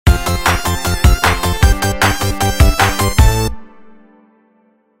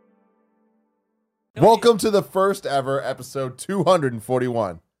Welcome to the first ever episode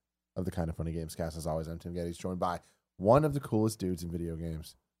 241 of the Kind of Funny Gamescast. As always, I'm Tim Geddes, joined by one of the coolest dudes in video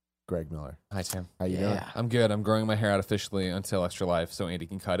games, Greg Miller. Hi, Tim. How you doing? I'm good. I'm growing my hair out officially until Extra Life, so Andy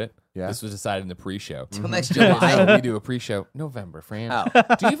can cut it. Yeah. This was decided in the pre-show. Till next July. So we do a pre-show November, Fran. Oh.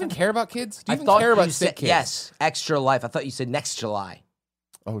 Do you even care about kids? Do you even thought care about you sick said kids? yes, Extra Life. I thought you said next July.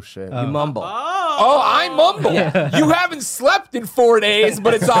 Oh, shit. You mumble. Oh, I mumble. You haven't slept in 4 days,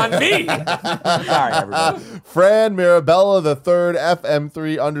 but it's on me. Sorry, everybody. Fran Mirabella the third,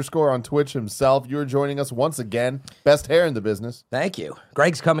 FM3_ on Twitch himself. You're joining us once again. Best hair in the business. Thank you.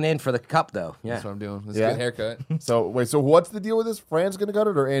 Greg's coming in for the cup, though. Yeah. That's what I'm doing. This Yeah. good haircut. So, wait, so what's the deal with this? Fran's going to cut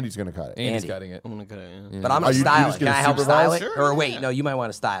it or Andy's going to cut it? Andy's Andy. cutting it. I'm gonna cut it. Yeah. But I'm Are going to you style just it. Can gonna I help style supervise? it? Sure, Or wait, yeah. no, you might want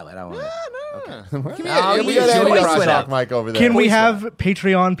to style it. I don't want to. Give me Oh, a, you We got got Andy Andy voice on with the it. rock mic over there. Can we Voice have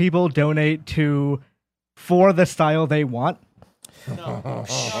Patreon people donate for the style they want? Well,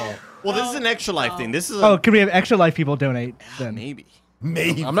 this is an extra life thing. This is a, Oh, can we have Extra Life people donate then? maybe.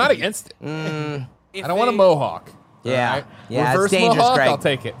 Maybe. I'm not against it. I don't want a mohawk. Yeah. All right? Yeah, Reverse it's dangerous, mohawk, Greg. I'll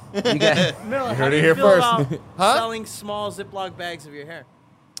take it. You got, Miller, You how heard do it you here feel first. about Huh? selling small Ziploc bags of your hair?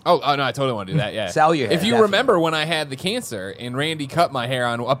 Oh, no, I totally want to do that, yeah. Sell your hair, If you definitely. remember when I had the cancer and Randy cut my hair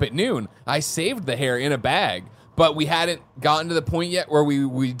on up at noon, I saved the hair in a bag, but we hadn't gotten to the point yet where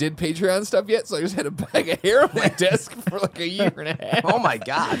we did Patreon stuff yet, so I just had a bag of hair on my desk for like a year and a half. oh, my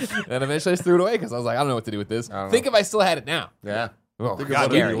God. And eventually I just threw it away because I was like, I don't know what to do with this. don't Think if I still had it now. Yeah. Oh, Think of God,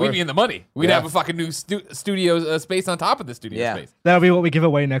 what it'd be we'd worth. be in the money. We'd Yeah. have a fucking new studio space on top of the studio Yeah. space. That'll be what we give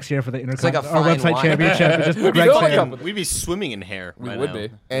away next year for the like a our fine website wine. championship. It's just We'd be Greg's going name. up. We'd be swimming in hair. We right would now. be.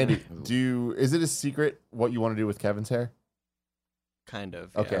 Andy, is it a secret what you want to do with Kevin's hair? Kind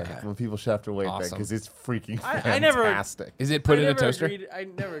of. Okay. Yeah. Well, people should have to wait Awesome. because it's freaking I never- fantastic. Is it put I in a never toaster? I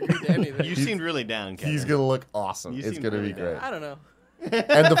never agreed to anything. You seemed really down, Kevin. He's going to look awesome. You It's seem going to really be great. I don't know.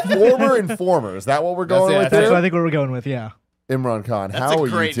 And the former informer, is that what we're going That's it, with That's here? what I think we're going with, yeah. Imran Khan, That's how a are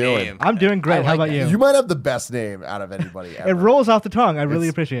great you doing? name. I'm doing great. I How like about it. you? You might have the best name out of anybody ever. It rolls off the tongue. I really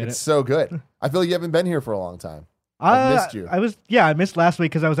It's- appreciate It's it. so good. I feel like you haven't been here for a long time. I missed you. I missed last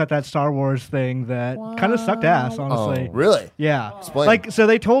week because I was at that Star Wars thing that kind of sucked ass, honestly. Oh. Really? Yeah. Explain. Like, so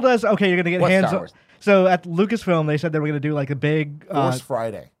they told us, okay, you're going to get What hands Star on. Wars? So at Lucasfilm, they said they were going to do like a big Force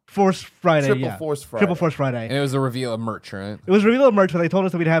Friday. Force Friday. Triple yeah. Force Friday. Triple Force Friday. And it was a reveal of merch, right? It was revealed merch, but they told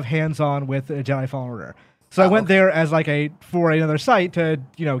us that we'd have hands-on with Jedi Fallen Order. So I went there as like for another site to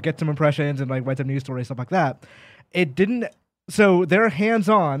get some impressions and like write some news stories, stuff like that. It didn't. So their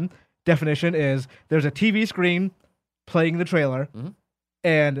hands-on definition is there's a TV screen playing the trailer,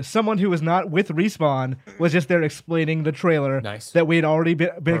 and someone who was not with Respawn was just there explaining the trailer Nice. that we had already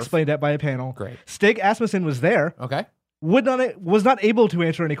been explained at by a panel. Great. Stig Asmussen was there. Okay. Was not able to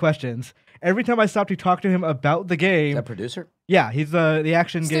answer any questions. Every time I stopped to talk to him about the game, That producer? yeah, he's the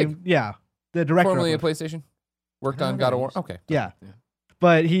action Stig. game. Yeah, the director. Formerly of at it. PlayStation. Worked on God of War. Okay. Yeah,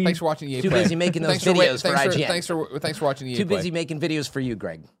 but he. Thanks for watching EA Too Play. busy making those Thanks for videos for thanks IGN. Thanks for watching EA Too Play. busy making videos for you,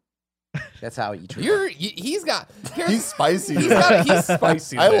 Greg. That's how you treat him. He's got. He's spicy. He's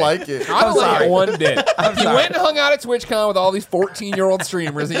spicy. I today. like it. I don't like sorry. it one bit. He went and hung out at TwitchCon with all these 14-year-old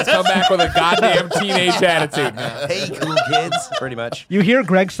streamers, and he's come back with a goddamn teenage attitude. Hey, cool kids. Pretty much. You hear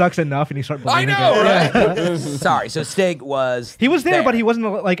Greg sucks enough, and you start I believing know, it. right? Sorry. So Stig was. He was there, but he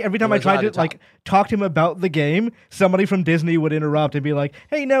wasn't like every time I was tried allowed to to like talk to him about the game, somebody from Disney would interrupt and be like,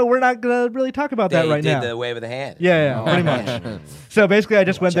 "Hey, no, we're not gonna really talk about that They right did now." the wave of the hand. Yeah, pretty much. So basically, I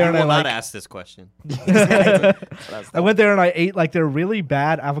just went there I and will I not like ask this question. I went there and I ate like their really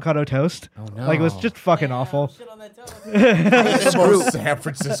bad avocado toast. Oh no. Like it was just fucking awful. Shit on that toast. the most San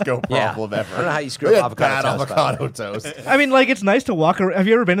Francisco Yeah. problem ever. I don't know how you screw They up had bad avocado toast, avocado toast. I mean, like it's nice to walk around. Have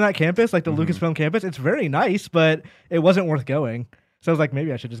you ever been to that campus, like the Lucasfilm campus? It's very nice, but it wasn't worth going. So I was like,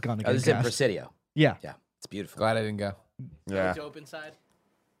 maybe I should just gone to Oh, this is in Gamescast. Presidio. Yeah, Yeah, it's beautiful. Glad I didn't go. Yeah. Dope inside.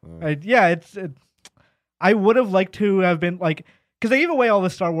 I would have liked to have been like, because they gave away all the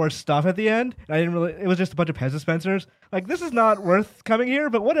Star Wars stuff at the end. And I didn't really. It was just a bunch of Pez dispensers. Like this is not worth coming here,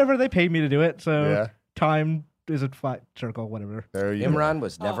 but whatever. They paid me to do it, so Yeah. time is a flat circle, whatever. There you go. Imran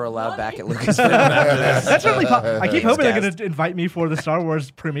was never allowed back at money? Lucasfilm after this. That's certainly. I keep hoping they're Gamescast. going to invite me for the Star Wars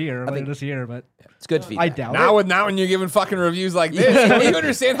premiere later think- this year, but It's good I feedback. doubt Now it. when you're giving fucking reviews like this, do you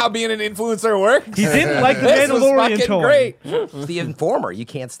understand how being an influencer works? He didn't like the This was Mandalorian fucking toy. great. It's the informer. You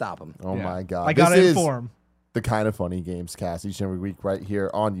can't stop him. Oh Yeah. my God. I got This to is inform. the Kind of Funny Games cast each and every week right here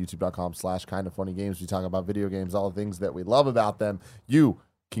on youtube.com/kindoffunnygames. We talk about video games, all the things that we love about them. You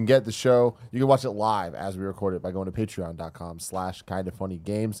can get the show. You can watch it live as we record it by going to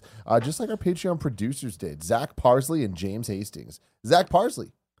patreon.com/kindoffunnygames. Just like our Patreon producers did, Zach Parsley and James Hastings. Zach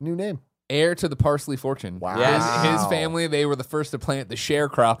Parsley, new name. Heir to the parsley fortune. Wow. His family, they were the first to plant the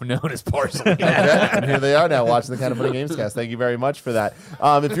sharecrop known as parsley. Okay, and here they are now watching the Kind of Funny Gamescast. Thank you very much for that.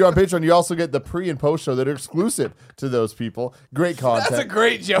 If you're on Patreon, you also get the pre and post show that are exclusive to those people. Great content. That's a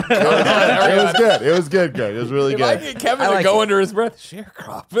great joke. It was good. It was good. Good. It was really If good. I get Kevin to go under his breath,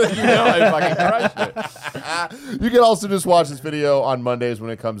 sharecrop. I fucking crushed it. You can also just watch this video on Mondays when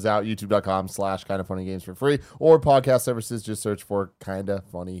it comes out. YouTube.com/KindaFunnyGames for free, or podcast services. Just search for Kinda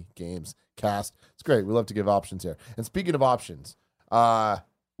Funny Games Cast. It's great. We love to give options here. And speaking of options, we're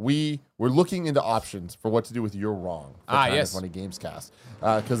looking into options for what to do with You're Wrong for Kinda Funny Games Cast.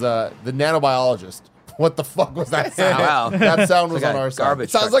 Because the nanobiologist. What the fuck was that sound? Wow. That sound was on our side. Garbage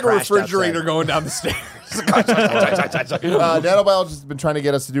It sounds truck like a crashed refrigerator outside. going down the stairs. Nanobiologist has been trying to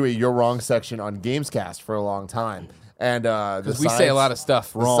get us to do a You're Wrong section on Gamescast for a long time. And We say a lot of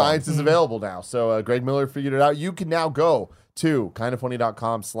stuff wrong. The science is available now. So Greg Miller figured it out. You can now go to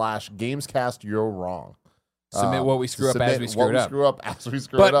kindafunny.com/Gamescast You're Wrong. Submit what we screw up as we screw it up. Screw up as we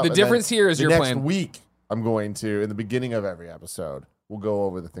screw But it up. the And difference then here is the your next plan. week, I'm going to, in the beginning of every episode, we'll go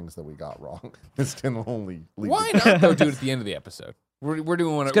over the things that we got wrong. This can only lead Why not, though, do it at the end of the episode? We're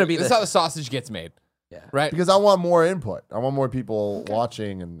doing one. gonna be This is the- how the sausage gets made. Yeah. Right? Because I want more input. I want more people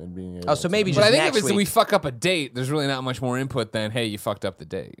watching and being able Oh, so maybe But just I think next if it's week. we fuck up a date, there's really not much more input than, hey, you fucked up the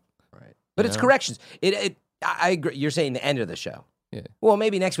date. Right. But it's know? corrections. I agree. You're saying the end of the show. Yeah. Well,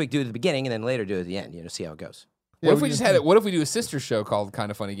 maybe next week do it at the beginning and then later do it at the end. See how it goes. What if we just had it? What if we do a sister show called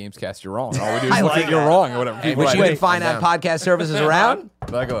Kind of Funny Gamescast You're Wrong? All we do is I look like at You're that. Wrong or whatever. People Which like, you can find on podcast services around.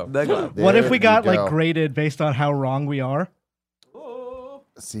 Back up. What if we There got you like go. graded based on how wrong we are?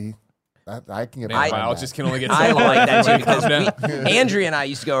 See, I can get Man, behind biologists that. can only get I so like that too Calm down. because Andrea and I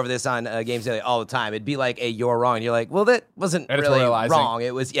used to go over this on Games Daily all the time. It'd be like, "Hey, you're wrong." And you're like, "Well, that wasn't really Editorializing. wrong.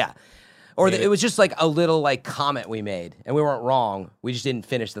 It was Or Hate it was just like a little like comment we made, and we weren't wrong. We just didn't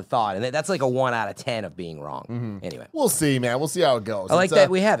finish the thought, and that's like a 1 out of 10 of being wrong. Anyway, We'll see, man. We'll see how it goes. I like It's that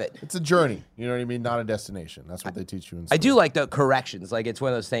we have it. It's a journey. You know what I mean? Not a destination. That's what they teach you in school. I do like the corrections. Like it's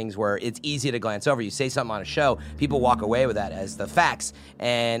one of those things where it's easy to glance over. You say something on a show, people walk away with that as the facts,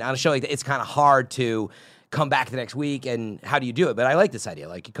 and on a show like that, it's kind of hard to come back the next week. And how do you do it? But I like this idea.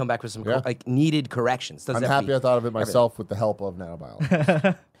 Like you come back with some like needed corrections. Doesn't I'm have to happy be I thought of it myself with the help of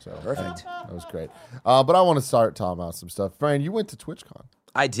nanobiology. So perfect. That was great. But I want to start talking about some stuff. Fran, you went to TwitchCon.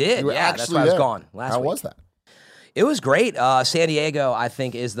 I did. You were Yeah, that's actually why I was there. gone last How week. was that? It was great. San Diego, I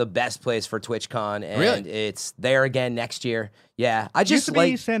think, is the best place for TwitchCon, and Really? it's there again next year. Yeah, I It used just to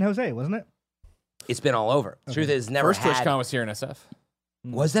like be San Jose, wasn't it? it's been all over. Truth is, never First had. TwitchCon was here in SF.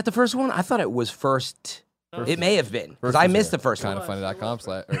 Was that the first one? I thought it was first. It may have been because First I was missed there. the first one. Kindoffunny.com/.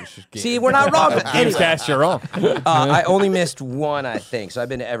 See, we're not wrong. But anyway, Gamescast You're Wrong. I only missed one, I think. So I've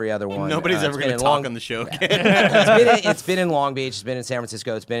been to every other one. Nobody's It's ever been going to in Long- talk on the show again. It's been in Long Beach. It's been in San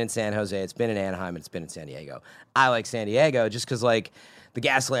Francisco. It's been in San Jose. It's been in Anaheim. And it's been in San Diego. I like San Diego just because, like, the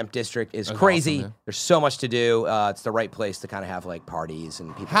Gaslamp District is crazy. awesome, yeah. There's so much to do. It's the right place to kind of have, like, parties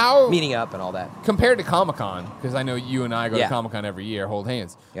and people How- meeting up and all that. Compared to Comic-Con, because I know you and I go Yeah. to Comic-Con every year, hold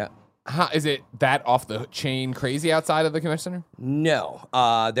hands. Yeah. How, is it that off the chain crazy outside of the convention center? No,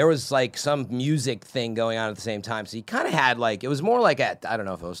 there was like some music thing going on at the same time. So you kind of had like, it was more like I don't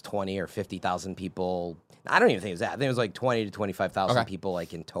know if it was 20 or 50,000 people. I don't even think it was that. I think it was like 20 to 25,000 Okay. people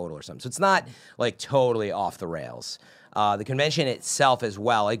like in total or something. So it's not like totally off the rails. The convention itself as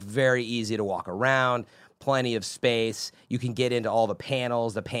well, like very easy to walk around, plenty of space. You can get into all the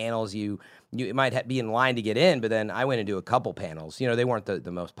panels. The panels you might be in line to get in, but then I went into a couple panels. You know, they weren't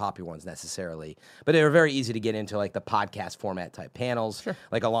the most popular ones necessarily, but they were very easy to get into, like the podcast format type panels. Sure.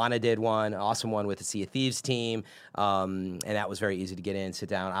 Like Alana did one, awesome one with the Sea of Thieves team, and that was very easy to get in, sit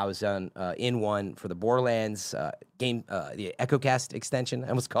down. I was in one for the Borderlands game, the EchoCast extension. I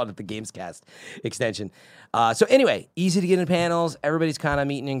almost called it the Gamescast extension. So anyway, easy to get in panels. Everybody's kind of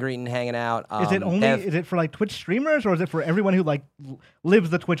meeting and greeting, hanging out. Is it only? Is it for like Twitch streamers, or is it for everyone who like lives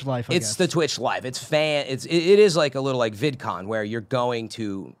the Twitch life? I It's guess? the Twitch live. It's it is like a little like VidCon where you're going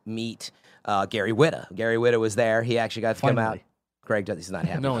to meet Gary Whitta. Gary Whitta was there. He actually got to come out. Finally. Greg he's not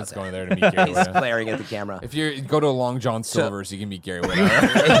happy. No about one's that. going there to meet Gary He's Whitta. glaring at the camera. If you go to Long John Silver's, you can meet Gary Whitta.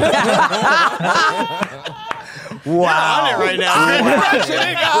 Wow. On it right now.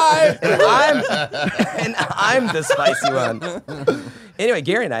 I'm the spicy one. Anyway,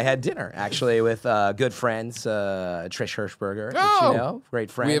 Gary and I had dinner actually with good friends, Trish Hirschberger, which, Oh. you know, great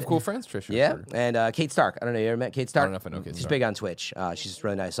friend. We have cool friends, Trish. Yeah, Hirschberger. and Kate Stark. I don't know, you ever met Kate Stark? I don't know if I know Kate She's Stark. big on Twitch. She's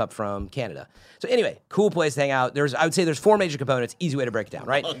really nice, up from Canada. So anyway, cool place to hang out. I would say there's 4 major components. Easy way to break it down,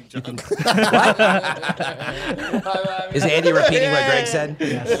 right? You can, what? Is Andy repeating what Greg said?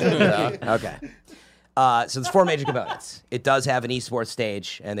 Yes. Okay. So there's 4 major components. It does have an esports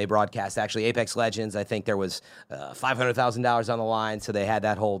stage, and they broadcast actually Apex Legends. I think there was $500,000 on the line, so they had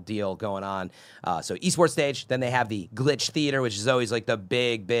that whole deal going on. So esports stage. Then they have the glitch theater, which is always like the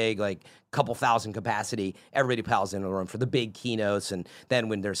big, like couple thousand capacity. Everybody piles in the room for the big keynotes, and then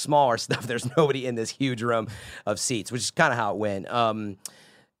when there's smaller stuff, there's nobody in this huge room of seats, which is kind of how it went.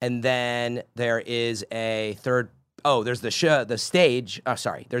 And then there is a third. Oh, there's the stage.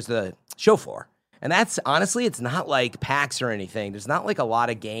 There's the show floor. And that's, honestly, it's not like PAX or anything. There's not like a lot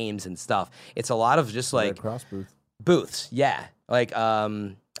of games and stuff. It's a lot of just like Red Cross booth. booths. Yeah. Like, I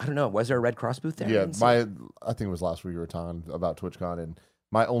don't know. Was there a Red Cross booth there? Yeah, I think it was last week we were talking about TwitchCon, and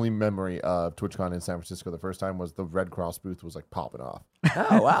my only memory of TwitchCon in San Francisco the first time was the Red Cross booth was like popping off.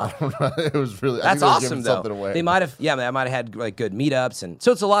 Oh, wow. It was really, That's awesome, though. Something away. They might have had like good meetups, and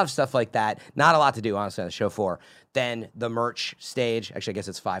so it's a lot of stuff like that. Not a lot to do, honestly, on the show floor. Then the merch stage. Actually, I guess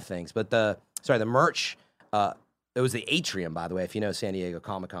it's 5 things, but the merch. It was the atrium, by the way. If you know San Diego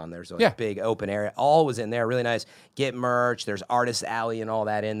Comic-Con, there's a big open area. All was in there, really nice. Get merch. There's Artist Alley and all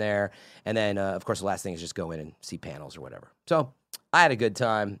that in there. And then, of course, the last thing is just go in and see panels or whatever. So I had a good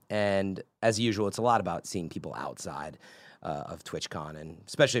time, and as usual, it's a lot about seeing people outside of TwitchCon, and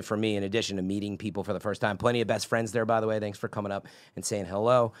especially for me, in addition to meeting people for the first time. Plenty of best friends there, by the way. Thanks for coming up and saying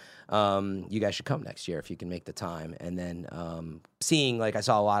hello. You guys should come next year if you can make the time. And then seeing, like, I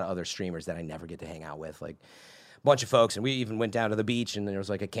saw a lot of other streamers that I never get to hang out with, like a bunch of folks, and we even went down to the beach, and there was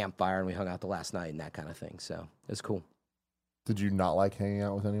like a campfire, and we hung out the last night and that kind of thing. So it was cool. Did you not like hanging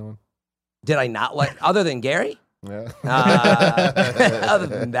out with anyone? Did I not like, other than Gary? Yeah. Other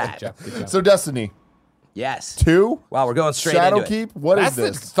than that. Good job. So Destiny Yes. 2? Wow, we're going straight into it. Shadowkeep? What is That's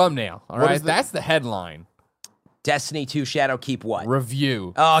this? the thumbnail. All What right, is the- that's the headline. Destiny 2 Shadowkeep what?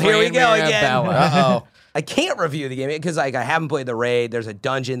 Review. Oh, here we Fran go again. Mirabella. Uh-oh. I can't review the game because like I haven't played the raid. There's a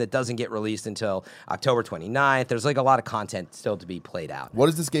dungeon that doesn't get released until October 29th. There's like a lot of content still to be played out. What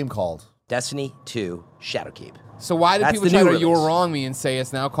is this game called? Destiny 2 Shadowkeep. So why did That's people the try new to you're release. wrong me and say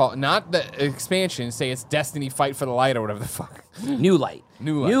it's now called not the expansion, say it's Destiny Fight for the Light or whatever the fuck. New Light.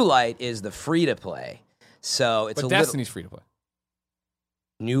 New Light. New Light is the free to play. So it's But a Destiny's free to play.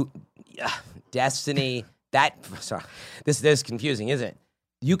 Destiny. This is confusing, isn't it?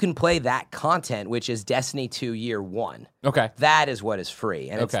 You can play that content, which is Destiny 2 Year 1. Okay. That is what is free,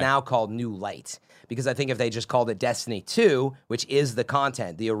 and it's Okay. now called New Light. Because I think if they just called it Destiny 2, which is the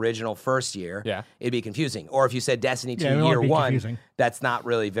content, the original first year, Yeah. it'd be confusing. Or if you said Destiny 2 Yeah, it would Year be 1, confusing. that's not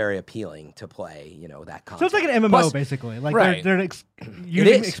really very appealing to play, that content. So it's like an MMO, Plus, basically. Like Right. they're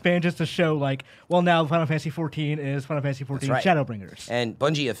using is. expansions to show, like, well, now Final Fantasy 14 is Final Fantasy 14 right. Shadowbringers. And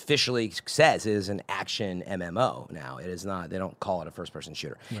Bungie officially says it is an action MMO now. It is not, they don't call it a first-person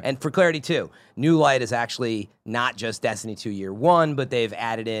shooter. And for clarity, too, New Light is actually not just Destiny 2 Year 1, but they've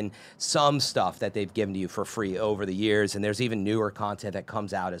added in some stuff that they've given to you for free over the years, and there's even newer content that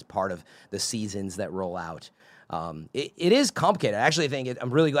comes out as part of the seasons that roll out. It is complicated. I actually think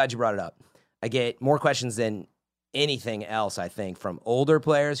I'm really glad you brought it up. I get more questions than anything else, I think, from older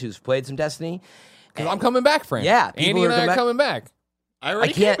players who've played some Destiny. Because I'm coming back, Frank. Yeah, people Andy and are I coming are back. coming back. I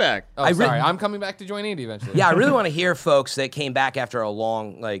already I came can't- back. Oh, I sorry. re- I'm coming back to join Andy eventually. Yeah, I really want to hear folks that came back after a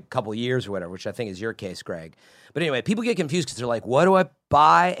long, couple years or whatever, which I think is your case, Greg. But anyway, people get confused because they're like, what do I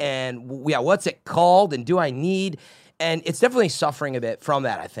buy? And what's it called? And do I need? And it's definitely suffering a bit from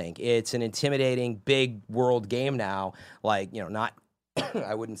that, I think. It's an intimidating, big world game now. Not,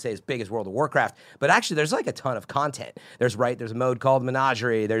 I wouldn't say as big as World of Warcraft, but actually there's like a ton of content. There's a mode called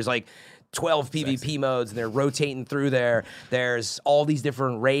Menagerie. There's like 12 PvP modes, and they're rotating through there. There's all these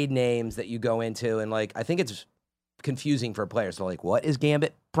different raid names that you go into, and I think it's confusing for players. So what is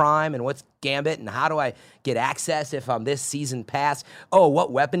Gambit Prime, and what's Gambit, and how do I get access if I'm this season pass? Oh,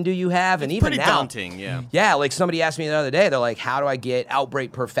 what weapon do you have? And even Pretty now, daunting, yeah. yeah, like somebody asked me the other day, they're like, how do I get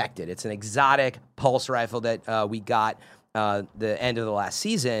Outbreak Perfected? It's an exotic pulse rifle that we got the end of the last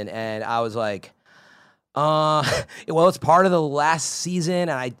season, and I was like, well, it's part of the last season,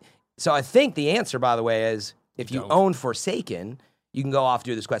 and so I think the answer, by the way, is if you own Forsaken, you can go off,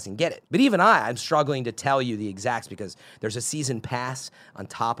 do this quest, and get it. But even I'm struggling to tell you the exacts because there's a season pass on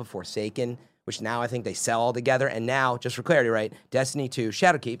top of Forsaken, which now I think they sell all together. And now, just for clarity, right, Destiny 2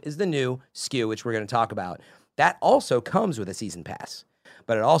 Shadowkeep is the new SKU, which we're going to talk about. That also comes with a season pass,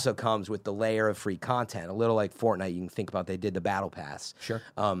 but it also comes with the layer of free content, a little like Fortnite. You can think about they did the Battle Pass. Sure.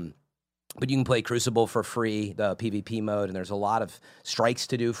 But you can play Crucible for free, the PvP mode, and there's a lot of strikes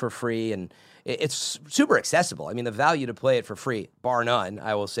to do for free, and it's super accessible. I mean, the value to play it for free, bar none,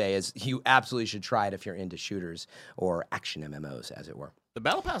 I will say, is you absolutely should try it if you're into shooters or action MMOs, as it were. The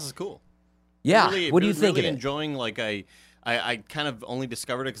Battle Pass is cool. Yeah, Really, what do you think really of it? enjoying, I kind of only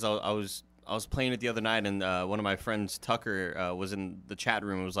discovered it because I was was playing it the other night, and one of my friends, Tucker, was in the chat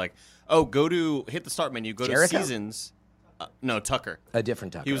room and was like, "Oh, hit the start menu, go Jericho? to seasons." No, Tucker. A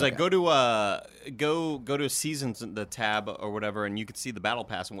different Tucker. He was like, okay. go to seasons, the tab or whatever, and you could see the battle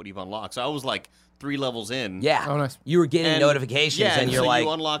pass and what you've unlocked. So I was like 3 levels in. Yeah. Oh, nice. You were getting And- notifications, yeah, and you're so like, you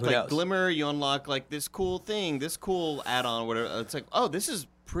unlock who like knows? Glimmer, you unlock like this cool thing, this cool add-on, whatever. It's like, oh, this is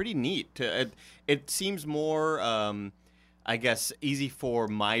pretty neat. It seems more, I guess, easy for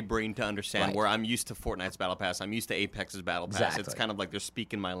my brain to understand. Right. Where I'm used to Fortnite's battle pass, I'm used to Apex's battle pass. It's Exactly. kind of like they're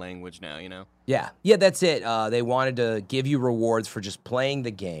speaking my language now, you know. Yeah, that's it. They wanted to give you rewards for just playing the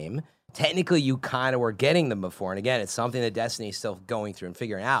game. Technically, you kind of were getting them before, and again, it's something that Destiny's still going through and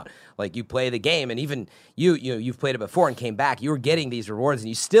figuring out. Like you play the game, and even you've played it before and came back. You were getting these rewards, and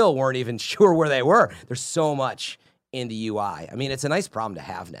you still weren't even sure where they were. There's so much in the UI. I mean, it's a nice problem to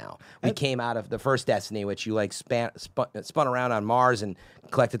have now. We came out of the first Destiny, which you like spun around on Mars and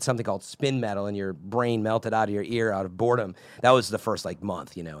collected something called spin metal, and your brain melted out of your ear out of boredom. That was the first like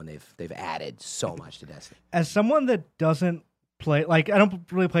month, and they've added so much to Destiny. As someone that doesn't play, like I don't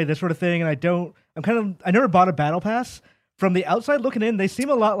really play this sort of thing, and I never bought a battle pass. From the outside looking in, they seem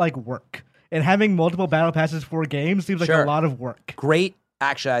a lot like work. And having multiple battle passes for games seems like Sure. a lot of work. Great,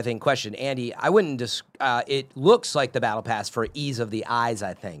 actually, I think, question. Andy, I wouldn't it looks like the battle pass for ease of the eyes,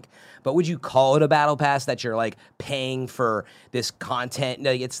 I think. But would you call it a battle pass that you're like paying for this content?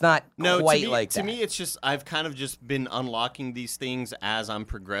 No, it's not quite like that. To me, it's just I've kind of just been unlocking these things as I'm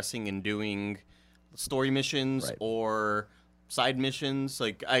progressing and doing story missions Right. or side missions.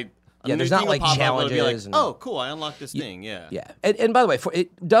 Like a Yeah, new there's not, thing will like, pop up, it'll be challenges and- oh, cool! I unlocked this thing. Yeah. Yeah, and by the way,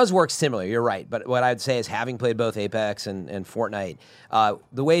 it does work similar. You're right, but what I'd say is having played both Apex and Fortnite,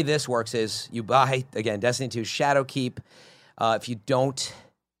 the way this works is you buy again Destiny 2 Shadowkeep. If you don't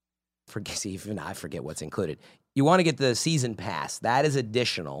even I forget what's included. You want to get the season pass. That is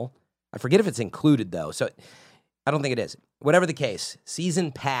additional. I forget if it's included though, so I don't think it is. Whatever the case,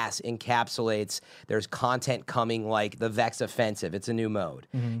 season pass encapsulates there's content coming like the Vex Offensive. It's a new mode.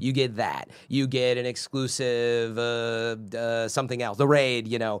 You get that. You get an exclusive something else. The raid,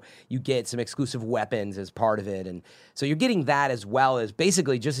 you get some exclusive weapons as part of it. And so you're getting that as well as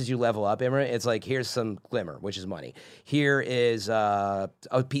basically just as you level up, Imran, it's like here's some Glimmer, which is money. Here is a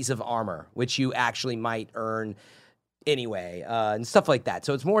piece of armor, which you actually might earn anyway, and stuff like that.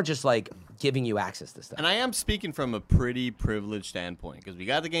 So it's more just like giving you access to stuff. And I am speaking from a pretty privileged standpoint because we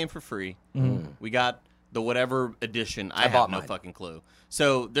got the game for free. We got the whatever edition. I have bought no mine. fucking clue.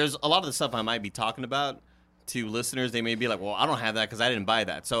 So there's a lot of the stuff I might be talking about to listeners. They may be like, well, I don't have that because I didn't buy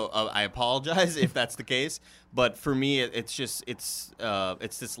that. So I apologize if that's the case. But for me, it's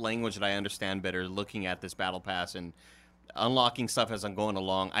this language that I understand better looking at this battle pass and unlocking stuff as I'm going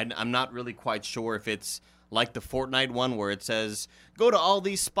along. I'm not really quite sure if it's like the Fortnite one where it says, go to all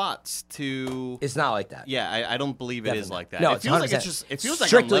these spots to... It's not like that. Yeah, I don't believe it is Definitely. like that. No, it it's feels like 100%. it's just it feels like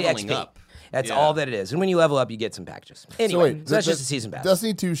Strictly I'm leveling XP. up. That's Yeah. all that it is. And when you level up, you get some packages. Anyway, so that's just a season pass.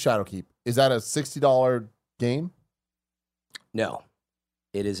 Destiny 2 Shadowkeep, is that a $60 game? No,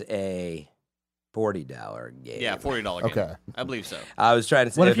 it is a $40 game. Yeah, $40 game. Okay. I believe so. I was trying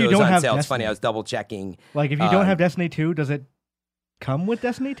to say What if if you it was don't on have sale. It's Destiny? funny. I was double checking. Like, if you don't have Destiny 2, does it come with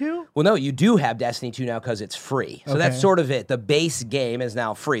Destiny 2? Well, no, you do have Destiny 2 now because it's free. So that's Okay. sort of it. The base game is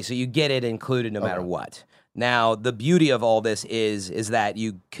now free, so you get it included no matter what. Now, the beauty of all this is that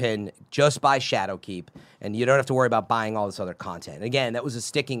you can just buy Shadowkeep, and you don't have to worry about buying all this other content. Again, that was a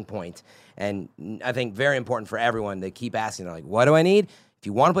sticking point, and I think very important for everyone. They keep asking, they're like, what do I need? If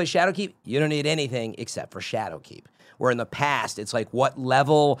you want to play Shadowkeep, you don't need anything except for Shadowkeep. Where in the past, it's like, what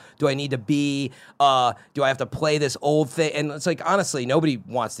level do I need to be? Do I have to play this old thing? And it's like, honestly, nobody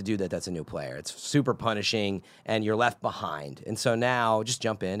wants to do that. That's a new player. It's super punishing, and you're left behind. And so now, just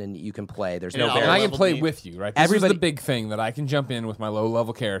jump in, and you can play. There's no And And I barrier. can level play D. with you, right? This Everybody- is the big thing that I can jump in with my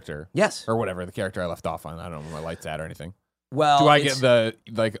low-level character. Yes. Or whatever, the character I left off on. I don't know where my light's at or anything. Well, Do I it's-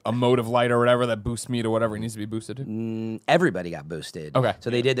 get a mode of light or whatever that boosts me to whatever it needs to be boosted to? everybody got boosted. Okay. So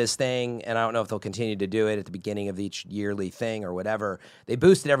they did this thing, and I don't know if they'll continue to do it at the beginning of each yearly thing or whatever. They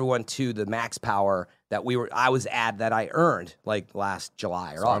boosted everyone to the max power that I was at that I earned like last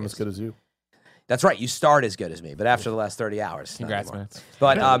July or So I'm August. as good as you. That's right. You start as good as me, but after the last 30 hours. not Congrats, anymore.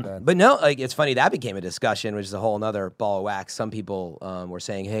 man. But no, like it's funny that became a discussion, which is a whole nother ball of wax. Some people were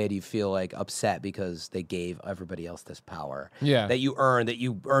saying, "Hey, do you feel like upset because they gave everybody else this power that you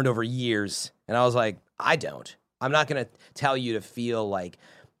earned over years?" And I was like, "I don't. I'm not going to tell you to feel like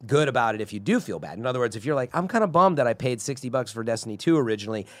good about it if you do feel bad. In other words, if you're like, I'm kind of bummed that I paid $60 for Destiny 2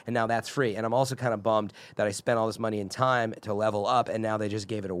 originally, and now that's free. And I'm also kind of bummed that I spent all this money and time to level up, and now they just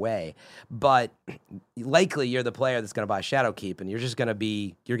gave it away. But likely you're the player that's going to buy Shadowkeep, and you're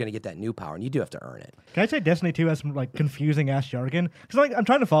going to get that new power, and you do have to earn it. Can I say Destiny 2 has some like confusing ass jargon? Because like I'm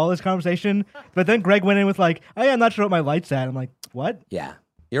trying to follow this conversation, but then Greg went in with like, oh yeah, I'm not sure what my light's at. I'm like, what? Yeah.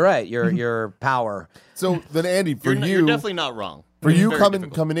 You're right. Your power. So then, Andy, for You're definitely not wrong. for It's you very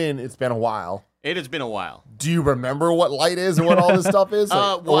difficult. coming in, it's been a while. It has been a while. Do you remember what light is and what all this stuff is?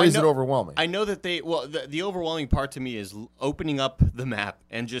 Like, Well, or I is it know- overwhelming? I know that the overwhelming part to me is opening up the map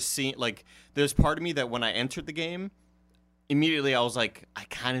and just seeing, like, there's part of me that when I entered the game, immediately I was like, I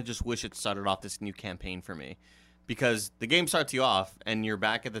kind of just wish it started off this new campaign for me. Because the game starts you off and you're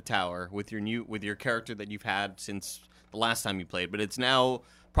back at the tower with your character that you've had since the last time you played, but it's now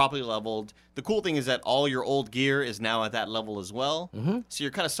properly leveled. The cool thing is that all your old gear is now at that level as well. Mm-hmm. So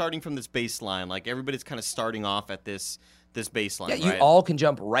you're kind of starting from this baseline. Like everybody's kind of starting off at this baseline. Yeah, you right? all can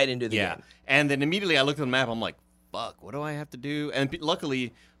jump right into the game. And then immediately I looked at the map. I'm like, fuck, what do I have to do? And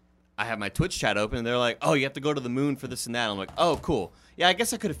luckily, I have my Twitch chat open. And they're like, oh, you have to go to the moon for this and that. I'm like, oh, cool. Yeah, I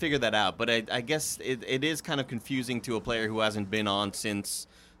guess I could have figured that out. But I guess it is kind of confusing to a player who hasn't been on since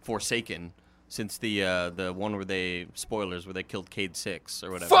Forsaken. Since the one where they killed Cade 6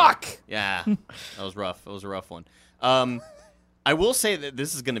 or whatever. Fuck! Yeah, that was rough. It was a rough one. I will say that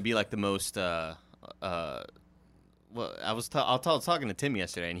this is going to be like the most. Well, I was talking to Tim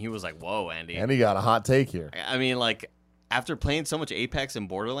yesterday, and he was like, "Whoa, Andy!" And he got a hot take here. I mean, like after playing so much Apex and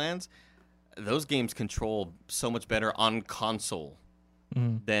Borderlands, those games control so much better on console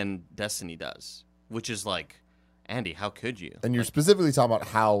than Destiny does, which is like. Andy, how could you? And you're specifically talking about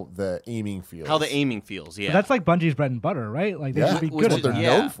how the aiming feels. How the aiming feels, yeah. But that's like Bungie's bread and butter, right? Like they should be That's good what at they're that.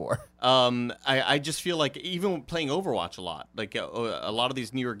 known for. I just feel like even playing Overwatch a lot, like a lot of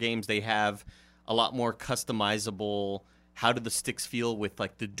these newer games, they have a lot more customizable. How do the sticks feel with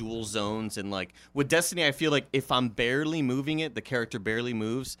like the dual zones and like with Destiny? I feel like if I'm barely moving it, the character barely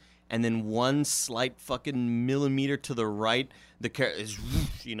moves, and then one slight fucking millimeter to the right, the character is,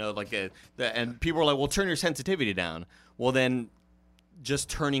 like and people are like, well, turn your sensitivity down. Well, then just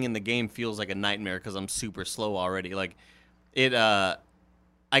turning in the game feels like a nightmare because I'm super slow already. Like it, I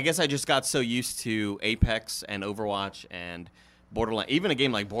guess I just got so used to Apex and Overwatch and Borderlands, even a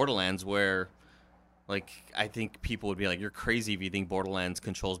game like Borderlands where, like, I think people would be like, you're crazy if you think Borderlands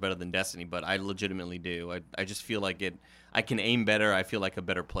controls better than Destiny, but I legitimately do. I just feel like I can aim better. I feel like a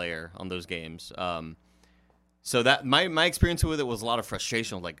better player on those games. So that my experience with it was a lot of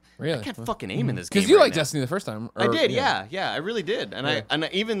frustration. Like, Really? I can't fucking aim in this game. Because you right liked now. Destiny the first time. I or- did, yeah, I really did, and Yeah. I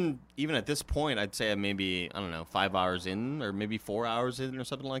even at this point, I'd say I'm maybe 5 hours in, or maybe 4 hours in, or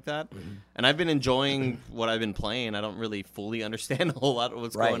something like that. And I've been enjoying what I've been playing. I don't really fully understand a whole lot of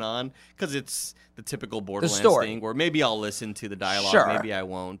what's Right. going on because it's the typical Borderlands story. thing, where maybe I'll listen to the dialogue, Sure. maybe I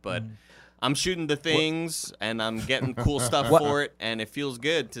won't, but. I'm shooting the things, and I'm getting cool stuff What- for it, and it feels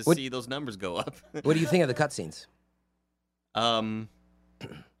good to see those numbers go up. What do you think of the cutscenes?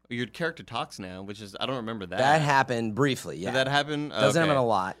 Your character talks now, which is I don't remember that. That happened briefly. Yeah, Did that happen? doesn't Okay. happen a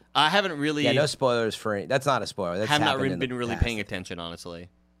lot. I haven't really. Yeah, no spoilers for it. That's not a spoiler. That's have not happened in the been really past. paying attention, honestly.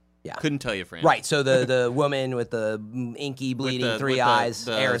 Yeah. Couldn't tell you, friend. Right. So the woman with the inky bleeding three eyes,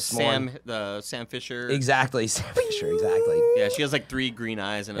 Eris Sam Fisher. Exactly, Sam Fisher. Exactly. Yeah, she has like 3 green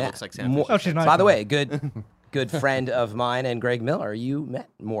eyes, and it Yeah. looks like Sam Mo- Fisher. Oh, she's not. By the way, good friend of mine and Greg Miller. You met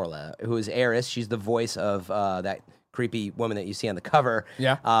Morla, who is Eris. She's the voice of that creepy woman that you see on the cover.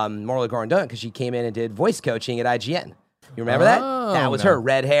 Yeah. Morla Gorndon, because she came in and did voice coaching at IGN. You remember that? Oh, That was no. her.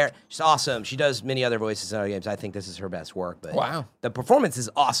 Red hair. She's awesome. She does many other voices in other games. I think this is her best work. But Wow. the performance is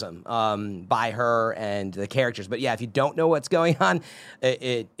awesome by her and the characters. But yeah, if you don't know what's going on,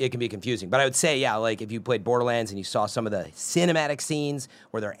 it can be confusing. But I would say, yeah, like if you played Borderlands and you saw some of the cinematic scenes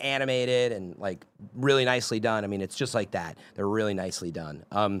where they're animated and like really nicely done. I mean, it's just like that. They're really nicely done.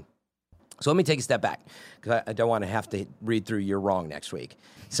 So let me take a step back because I don't want to have to read through You're Wrong next week.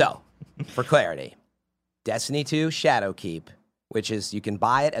 So for clarity. Destiny 2 Shadowkeep, which is you can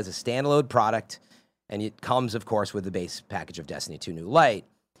buy it as a standalone product, and it comes, of course, with the base package of Destiny 2 New Light.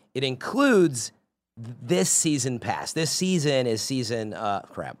 It includes this season pass. This season is season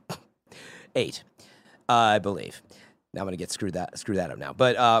 8, I believe. Now I'm going to get screw that up now.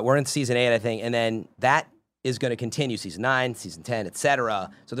 But we're in season 8, I think, and then that is going to continue season 9, season 10, etc.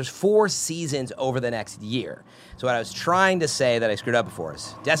 So there's 4 seasons over the next year. So what I was trying to say that I screwed up before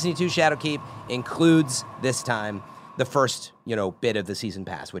is Destiny 2 Shadowkeep includes this time the first, bit of the season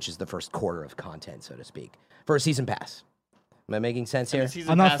pass, which is the first quarter of content, so to speak, for a season pass. Am I making sense here?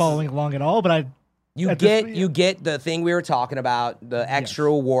 I'm not following along at all, but You get the thing we were talking about, the extra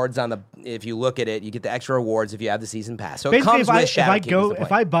rewards on the. If you look at it, you get the extra rewards if you have the season pass. So basically, it comes with Shadowkeep.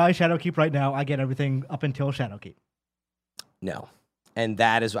 If I buy Shadowkeep right now, I get everything up until Shadowkeep. No. And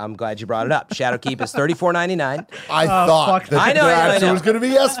that is, I'm glad you brought it up. Shadowkeep is $34.99. I thought that I know, the I know. answer was going to be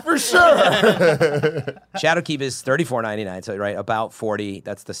yes for sure. Shadowkeep is $34.99, so right, about $40.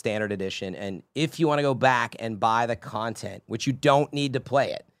 That's the standard edition. And if you want to go back and buy the content, which you don't need to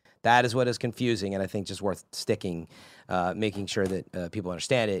play it, that is what is confusing, and I think just worth sticking, making sure that people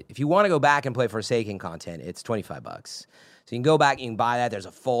understand it. If you want to go back and play Forsaken content, it's $25. So you can go back, you can buy that. There's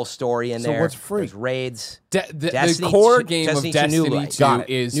a full story in there. So what's free? There's raids. The core game of Destiny 2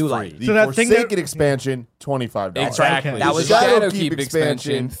 is New free. Light. The So that thing Forsaken expansion, $25. Exactly. Okay. That was the Shadowkeep Shadowkeep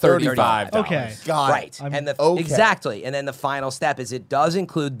expansion, expansion, $35. Okay. Got it. Right. And okay. exactly. And then the final step is it does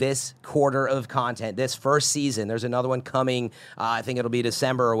include this quarter of content, this first season. There's another one coming. I think it'll be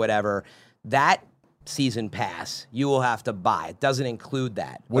December or whatever. That season pass you will have to buy. It doesn't include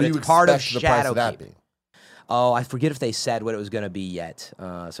that. What but do you it's part of expect the price of that Shadowkeep. be? Oh, I forget if they said what it was going to be yet,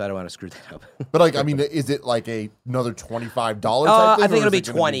 so I don't want to screw that up. But like, I mean, is it like another $25 type thing? I think or it'll is be it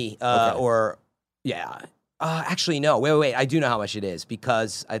gonna 20 okay. or yeah. Actually, no. Wait. I do know how much it is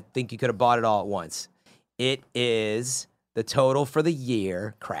because I think you could have bought it all at once. It is the total for the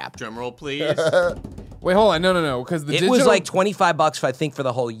year. Crap. Drum roll, please. Wait, hold on. No. Because the It was like $25 I think for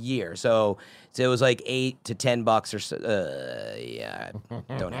the whole year. So it was like $8 to $10 or so. Yeah,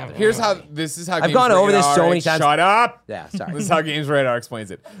 I don't have it. Here's how this is how I've Games gone over this so Radar- many times. Shut up. Yeah, sorry. This is how Games Radar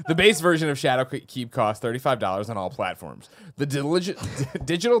explains it. The base version of Shadowkeep costs $35 on all platforms. The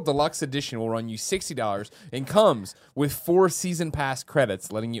digital deluxe edition will run you $60 and comes with 4 season pass credits,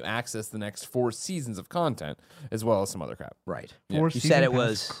 letting you access the next 4 seasons of content, as well as some other crap. Right. Four You said it season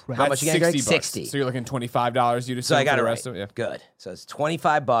was pass how much That's again, Greg? $60. 60. So you're looking $25 you to So I got the it rest right. of it. Yeah. Good. So it's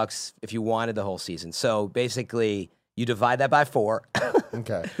 $25 if you wanted the whole season. So basically, you divide that by 4.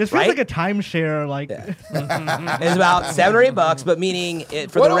 Okay. This feels Right? like a timeshare. Like It's about $7 or $8, but meaning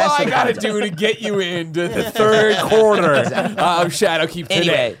it, for What the rest do I of the got to content. do to get you into the third quarter of Shadowkeep today?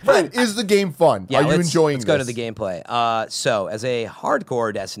 Anyway, But is the game fun? yeah, Are you let's- enjoying Let's this? go to the gameplay. So as a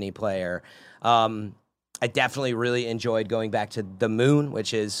hardcore Destiny player, I definitely really enjoyed going back to the moon,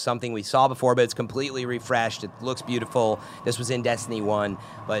 which is something we saw before, but it's completely refreshed. It looks beautiful. This was in Destiny 1,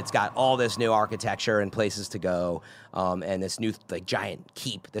 but it's got all this new architecture and places to go, and this new like giant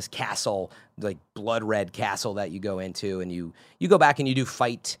keep, this castle, like blood red castle that you go into, and you go back and you do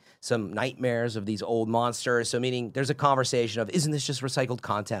fight some nightmares of these old monsters. So meaning there's a conversation of, isn't this just recycled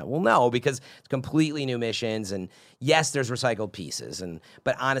content? Well, no, because it's completely new missions, and yes, there's recycled pieces,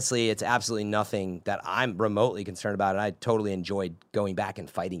 but honestly, it's absolutely nothing that I'm remotely concerned about, and I totally enjoyed going back and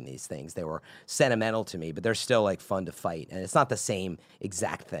fighting these things. They were sentimental to me, but they're still like fun to fight, and it's not the same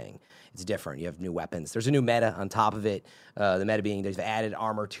exact thing. It's different. You have new weapons. There's a new meta on top of it. The meta being they've added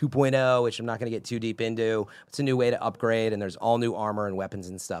armor 2.0, which I'm not going to get too deep into. It's a new way to upgrade, and there's all new armor and weapons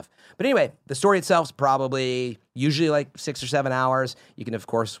and stuff. But anyway, the story itself's probably usually like 6 or 7 hours. You can, of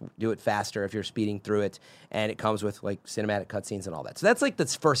course, do it faster if you're speeding through it, and it comes with like cinematic cutscenes and all that. So that's like the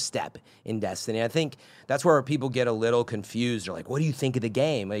first step in Destiny. I think that's where people get a little confused. They're like, what do you think of the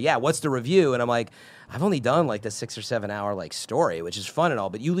game? Yeah, what's the review? And I'm like, I've only done like the 6 or 7 hour like story, which is fun and all,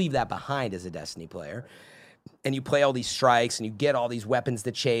 but you leave that behind as a Destiny player. And you play all these strikes, and you get all these weapons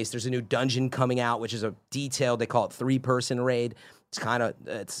to chase. There's a new dungeon coming out, which is a detailed, they call it 3-person raid. It's kind of,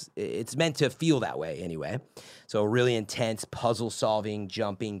 it's meant to feel that way anyway. So really intense puzzle solving,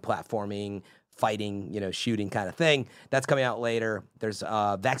 jumping, platforming, fighting, shooting kind of thing. That's coming out later. There's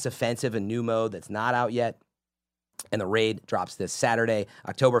Vex Offensive, a new mode that's not out yet. And the raid drops this Saturday,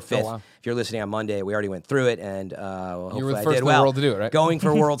 October 5th. Oh, wow. If you're listening on Monday, we already went through it, and hopefully You were the I first did in the well. world to do it, right? Going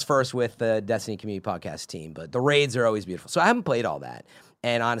for world's first with the Destiny Community Podcast team. But the raids are always beautiful. So I haven't played all that.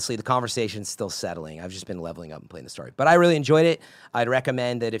 And honestly, the conversation's still settling. I've just been leveling up and playing the story. But I really enjoyed it. I'd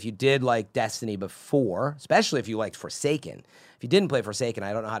recommend that if you did like Destiny before, especially if you liked Forsaken. If you didn't play Forsaken,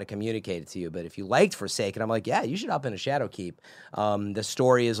 I don't know how to communicate it to you. But if you liked Forsaken, I'm like, yeah, you should hop into Shadowkeep. The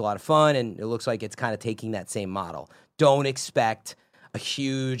story is a lot of fun, and it looks like it's kind of taking that same model. Don't expect a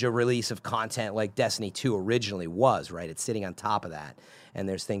huge release of content like Destiny 2 originally was, right? It's sitting on top of that. And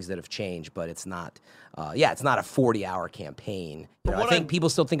there's things that have changed, but it's not, it's not a 40-hour campaign. I think people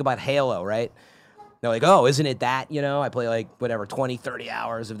still think about Halo, right? They're like, oh, isn't it that, I play like whatever, 20, 30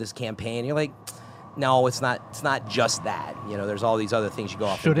 hours of this campaign. You're like, no, it's not just that. There's all these other things you go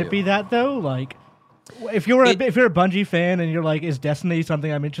off should and it do. be that though? Like, if you're a Bungie fan and you're like, is Destiny something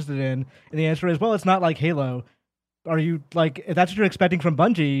I'm interested in? And the answer is, well, it's not like Halo. Are you like, if that's what you're expecting from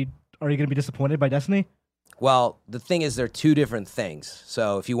Bungie, are you going to be disappointed by Destiny? Well, the thing is, they're two different things.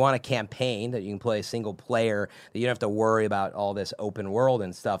 So if you want a campaign that you can play a single player, that you don't have to worry about all this open world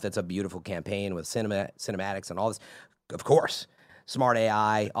and stuff, that's a beautiful campaign with cinematics and all this. Of course, smart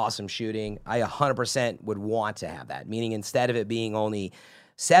AI, awesome shooting. I 100% would want to have that, meaning instead of it being only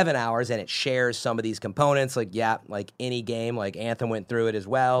 7 hours and it shares some of these components, like any game, like Anthem went through it as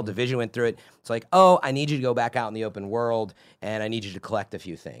well, Division went through it. It's like, oh, I need you to go back out in the open world and I need you to collect a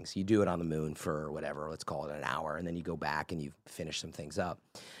few things. You do it on the moon for whatever, let's call it an hour, and then you go back and you finish some things up.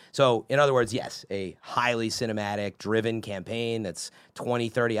 So in other words, yes, a highly cinematic driven campaign that's 20,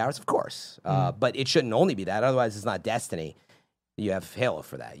 30 hours, of course. But it shouldn't only be that. Otherwise, it's not Destiny. You have Halo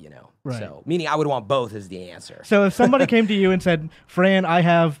for that, Right. So, meaning I would want both is the answer. So if somebody came to you and said, Fran, I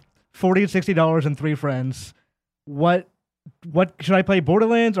have $40 to $60 and 3 friends, what should I play,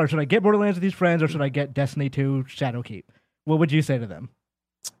 Borderlands, or should I get Borderlands with these friends, or should I get Destiny 2 Shadowkeep? What would you say to them?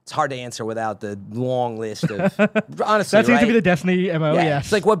 It's hard to answer without the long list of, honestly, That seems to be right? the Destiny MO, yes.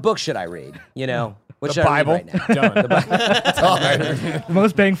 It's like, what book should I read, What The should Bible. I read right now? Done.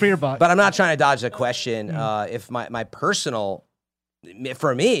 Most bang for your buck. But I'm not trying to dodge the question. If my personal,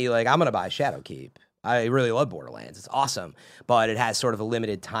 for me, like, I'm going to buy Shadowkeep. I really love Borderlands. It's awesome. But it has sort of a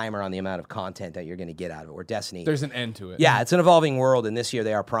limited timer on the amount of content that you're going to get out of it. Where Destiny, There's an end to it. yeah, it's an evolving world, and this year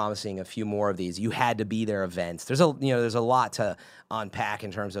they are promising a few more of these. You had to be there events. There's a lot to unpack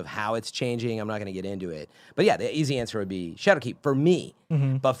in terms of how it's changing. I'm not going to get into it. But yeah, the easy answer would be Shadowkeep for me.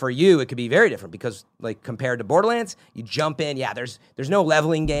 But for you, it could be very different because, like, compared to Borderlands, you jump in. Yeah, there's no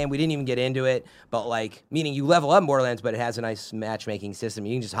leveling game. We didn't even get into it. But, like, meaning you level up in Borderlands, but it has a nice matchmaking system.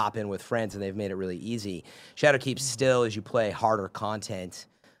 You can just hop in with friends, and they've made it really easy. Shadowkeep still, as you play harder content.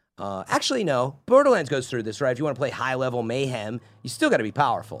 Actually, no. Borderlands goes through this, right? If you want to play high-level mayhem, you still got to be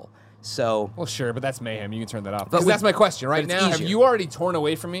powerful. So, Well, sure, but that's mayhem. You can turn that off. But Because that's my question. Right it's now, have easier. you already torn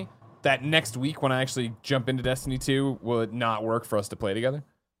away from me that next week when I actually jump into Destiny 2, will it not work for us to play together?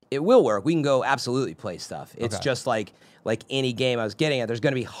 it will work. We can go absolutely play stuff. It's Okay. just like any game I was getting at, there's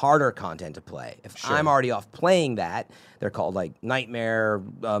going to be harder content to play. If I'm already off playing that, they're called like Nightmare,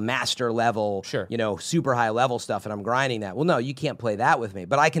 Master level, Sure. super high level stuff, and I'm grinding that. Well, no, you can't play that with me,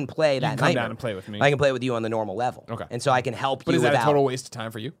 but I can play that can come Nightmare. down and play with me. I can play with you on the normal level. Okay. And so I can help But you is that without... a total waste of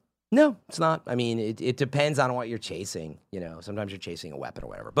time for you? No, it's not. I mean, it depends on what you're chasing. Sometimes you're chasing a weapon or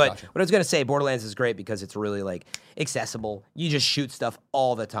whatever. But Gotcha. what I was going to say, Borderlands is great because it's really like accessible. You just shoot stuff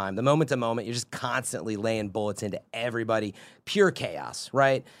all the time. The moment to moment, you're just constantly laying bullets into everybody. Pure chaos,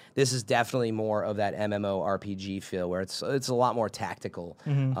 right? This is definitely more of that MMO RPG feel where it's a lot more tactical.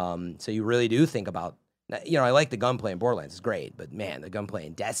 So you really do think about... I like the gunplay in Borderlands. It's great. But, man, the gunplay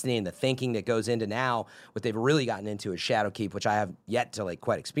in Destiny and the thinking that goes into now, what they've really gotten into is Shadowkeep, which I have yet to,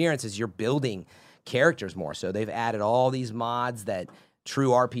 quite experience, is you're building characters more. So they've added all these mods that true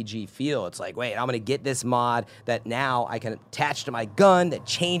RPG feel. It's like, wait, I'm going to get this mod that now I can attach to my gun that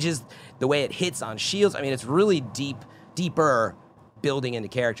changes the way it hits on shields. I mean, it's really deeper building into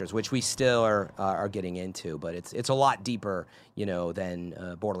characters, which we still are getting into, but it's a lot deeper,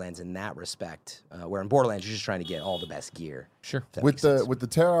 than Borderlands in that respect. Where in Borderlands you're just trying to get all the best gear. Sure. if that With makes sense. the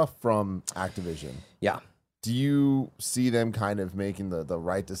tear off from Activision, Yeah. do you see them kind of making the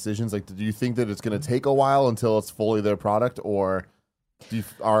right decisions? Like, do you think that it's going to take a while until it's fully their product, or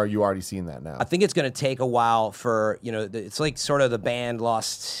are you already seeing that now? I think it's going to take a while for, it's like sort of the band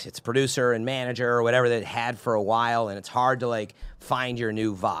lost its producer and manager or whatever that it had for a while, and it's hard to find your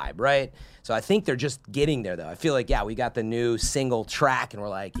new vibe, right? So I think they're just getting there, though. I feel like, yeah, we got the new single track, and we're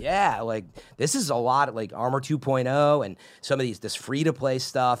like, yeah, this is a lot of Armor 2.0 and some of this free-to-play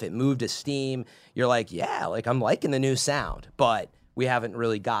stuff. It moved to Steam. You're like, yeah, I'm liking the new sound, but we haven't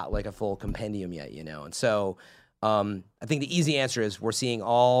really got a full compendium yet, And so... I think the easy answer is we're seeing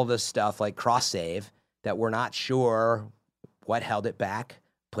all the stuff like cross-save that we're not sure what held it back.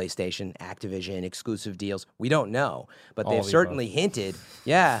 PlayStation, Activision, exclusive deals. We don't know. But All they've of the certainly hinted.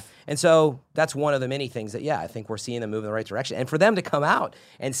 Yeah. And so that's one of the many things that, I think we're seeing them move in the right direction. And for them to come out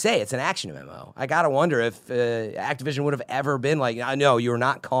and say it's an action MMO, I got to wonder if Activision would have ever been like, no, you're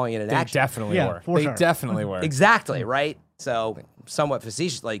not calling it an They action. definitely Yeah, were. for They sure. definitely were. Exactly, right? So somewhat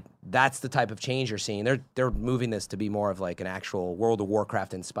facetious, that's the type of change you're seeing. They're moving this to be more of an actual World of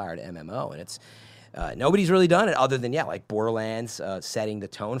Warcraft inspired MMO, and it's nobody's really done it other than Borderlands setting the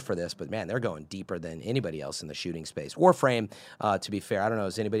tone for this. But man, they're going deeper than anybody else in the shooting space. Warframe, to be fair, I don't know,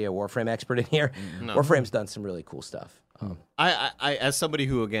 is anybody a Warframe expert in here? No. Warframe's done some really cool stuff. I as somebody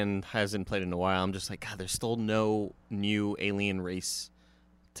who again hasn't played in a while, I'm just like, God, there's still no new alien race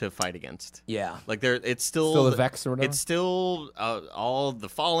to fight against. Yeah. Like it's Still the Vex or whatever? It's still all the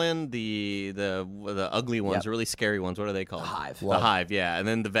Fallen, the ugly ones, Yep. the really scary ones. What are they called? The Hive. The Hive, yeah, and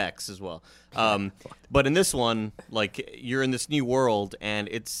then the Vex as well. But in this one, like you're in this new world, and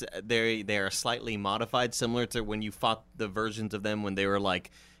they are slightly modified, similar to when you fought the versions of them when they were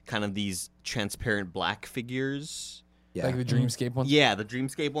like kind of these transparent black figures. Yeah. Like the Dreamscape ones? Yeah, the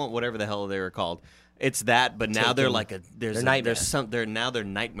Dreamscape one, whatever the hell they were called. It's that, but now they're like They're nightmare. they're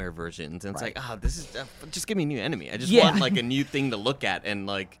nightmare versions, and it's like, this is just give me a new enemy. I just Yeah. want like a new thing to look at and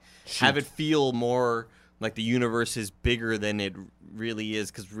like have it feel more like the universe is bigger than it really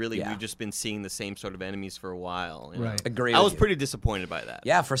is, because really Yeah. we've just been seeing the same sort of enemies for a while. You know? Right. Agree I with was you. pretty disappointed by that.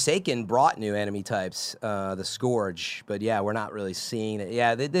 Yeah, Forsaken brought new enemy types, the Scourge, but yeah, we're not really seeing it.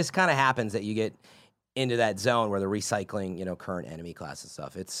 Yeah, this kind of happens that you get into that zone where they're recycling, current enemy class and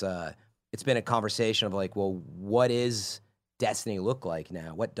stuff. It's been a conversation of like, well, what is Destiny look like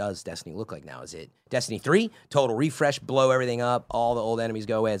now? What does Destiny look like now? Is it Destiny 3, total refresh, blow everything up, all the old enemies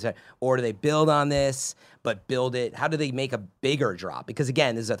go away, etc.? Or do they build on this, but build it? How do they make a bigger drop? Because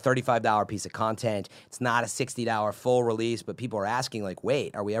again, this is a $35 piece of content. It's not a $60 full release, but people are asking like,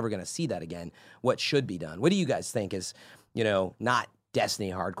 wait, are we ever going to see that again? What should be done? What do you guys think is, not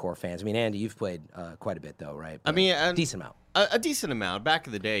Destiny hardcore fans? I mean, Andy, you've played quite a bit though, right? I mean, decent amount. A decent amount back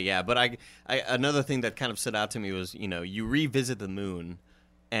in the day, yeah. But I another thing that kind of stood out to me was, you revisit the moon,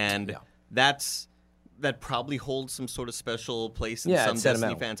 and that probably holds some sort of special place in some it's Destiny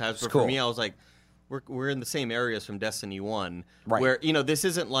sentimental. fans' hearts. It's But cool. for me, I was like, we're in the same areas from Destiny 1, Right. where this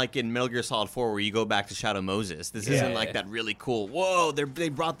isn't like in Metal Gear Solid 4 where you go back to Shadow Moses. This isn't like that really cool. Whoa, they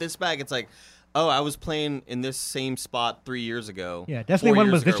brought this back. It's like, oh, I was playing in this same spot 3 years ago. Yeah, Destiny 4 1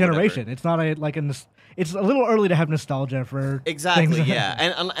 years was this ago or whatever. generation. It's not it's a little early to have nostalgia for Exactly, things. yeah,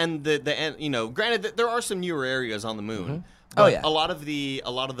 and granted there are some newer areas on the moon. Oh, But yeah. a lot of the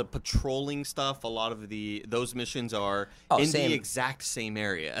patrolling stuff, a lot of those missions are in same. the exact same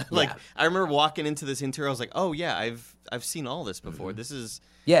area. Like I remember walking into this interior, I was like, oh yeah, I've seen all this before. This is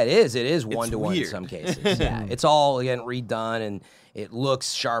Yeah, it is. It is one-to-one in weird. some cases. Yeah, it's all again redone and it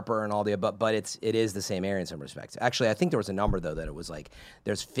looks sharper and all the but it is the same area in some respects. Actually, I think there was a number though that it was like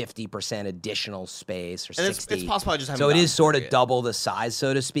there's 50% additional space or And 60. it's possible I just haven't so it gotten is sort of through it. double the size,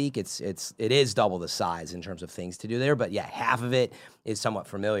 so to speak. It is double the size in terms of things to do there. But yeah, half of it is somewhat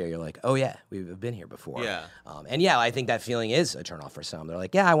familiar. You're like, oh yeah, we've been here before. Yeah. And yeah, I think that feeling is a turnoff for some. They're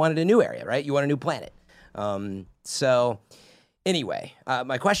like, yeah, I wanted a new area, right? You want a new planet. So. Anyway,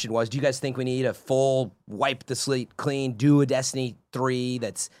 my question was, do you guys think we need a full wipe the slate clean, do a Destiny 3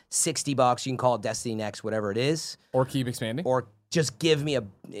 that's $60, you can call it Destiny Next, whatever it is, Or keep expanding? or just give me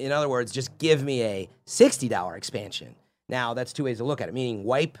in other words, just give me a $60 expansion? Now, that's two ways to look at it, meaning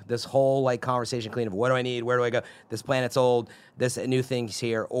wipe this whole like conversation clean of what do I need, where do I go, this planet's old, this new thing's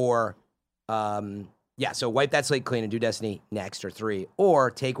here, or so wipe that slate clean and do Destiny Next or 3,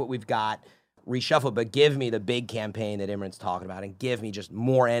 or take what we've got, reshuffle, but give me the big campaign that Imran's talking about and give me just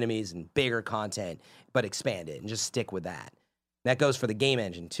more enemies and bigger content, but expand it and just stick with that. That goes for the game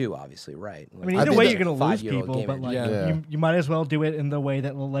engine too, obviously, right? I mean, I either think way, that you're going to lose 5-year-old people, game but engine. like Yeah. you might as well do it in the way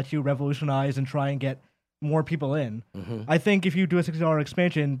that will let you revolutionize and try and get more people in. I think if you do a $60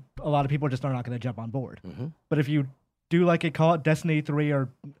 expansion, a lot of people just are not going to jump on board. But if you do like a call it Destiny 3 or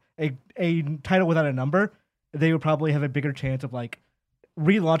a title without a number, they would probably have a bigger chance of like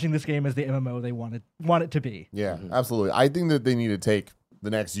relaunching this game as the MMO they want it to be. Yeah, absolutely. I think that they need to take the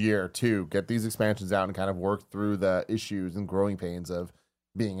next year to get these expansions out and kind of work through the issues and growing pains of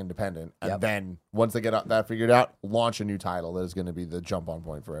being independent. And then once they get that figured out, launch a new title that is going to be the jump on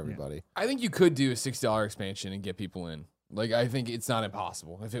point for everybody. I think you could do a $60 expansion and get people in. Like, I think it's not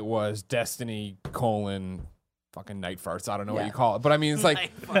impossible. If it was Destiny : fucking night farts, I don't know what you call it, but I mean, it's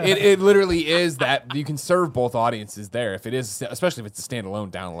like it literally is that you can serve both audiences there. If it is, especially if it's a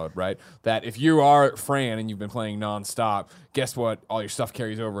standalone download, right? That if you are Fran and you've been playing nonstop, guess what? All your stuff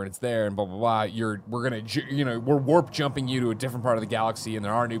carries over and it's there, and blah blah blah. We're warp jumping you to a different part of the galaxy, and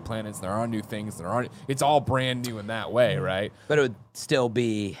there are new planets, there are new things, it's all brand new in that way, right? But it would still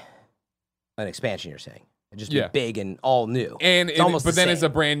be an expansion, you're saying. It'd just be big and all new. And it's almost but the then same. as a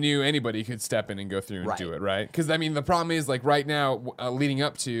brand new, anybody could step in and go through and do it, right? Because I mean, the problem is like right now, leading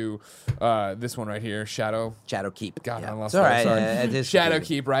up to this one right here, Shadowkeep. God, I lost It's all right. Sorry. It is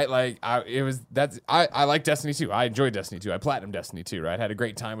Shadowkeep, right? Like I like Destiny 2. I enjoyed Destiny 2. I platinum Destiny 2, right? Had a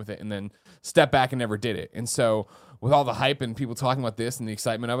great time with it, and then stepped back and never did it. And so with all the hype and people talking about this and the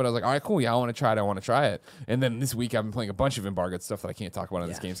excitement of it, I was like, all right, cool. Yeah, I want to try it. And then this week I've been playing a bunch of embargoed stuff that I can't talk about on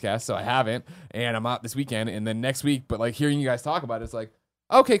this Gamescast, so I haven't. And I'm out this weekend, and then next week, but like hearing you guys talk about it, it's like,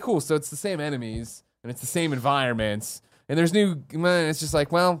 okay, cool. So it's the same enemies and it's the same environments. and there's new. It's just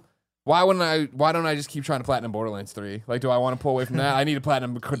like, well, why don't I just keep trying to platinum Borderlands 3? Like, do I want to pull away from that? I need a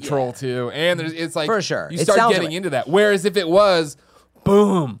platinum Control too, and it's like For sure. you It start sounds getting like- into that. Whereas if it was,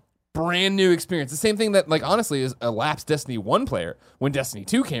 boom. Brand new experience. The same thing that, like, honestly, is a lapsed Destiny 1 player when Destiny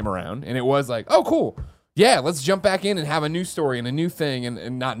 2 came around, and it was like, oh, cool. Yeah, let's jump back in and have a new story and a new thing,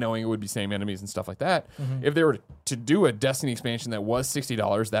 and not knowing it would be same enemies and stuff like that. If they were to do a Destiny expansion that was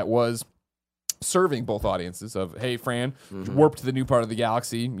 $60, that was serving both audiences of, hey, Fran, warp to the new part of the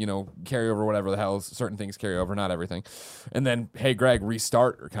galaxy, carry over whatever the hell, certain things carry over, not everything. And then, hey, Greg,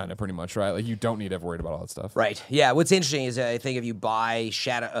 restart, or kind of pretty much, right? Like, you don't need to have worried about all that stuff. Right. Yeah. What's interesting is I think if you buy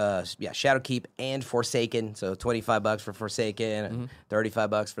Shadowkeep and Forsaken, so $25 for Forsaken,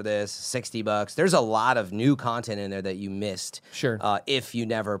 $35 for this, $60. There's a lot of new content in there that you missed. Sure. If you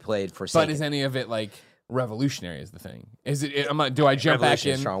never played Forsaken. But is any of it, like, revolutionary is the thing? Is it? Do I jump back Revolution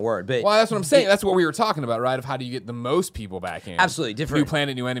in? is a strong word, but Well, that's what I'm saying. That's what we were talking about, right? Of how do you get the most people back in? Absolutely different. New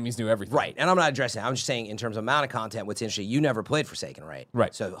planet, new enemies, new everything. Right, and I'm not addressing. I'm just saying in terms of amount of content. What's interesting, you never played Forsaken, right?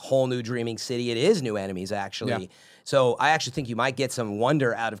 Right. So whole new Dreaming City. It is new enemies actually. Yeah. So I actually think you might get some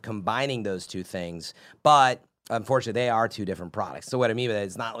wonder out of combining those two things. But unfortunately, they are two different products. So what I mean by that,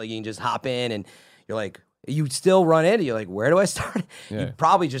 it's not like you can just hop in and you're like. You still run into, you're like, where do I start? Yeah. You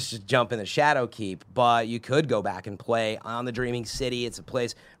probably just jump in the Shadowkeep, but you could go back and play on the Dreaming City. It's a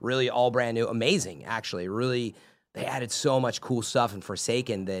place really all brand new, amazing, actually. Really, they added so much cool stuff in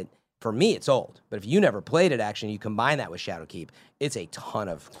Forsaken that, for me, it's old. But if you never played it, actually, you combine that with Shadowkeep, it's a ton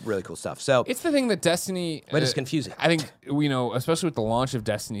of really cool stuff. So It's the thing that Destiny... But it's confusing. I think, especially with the launch of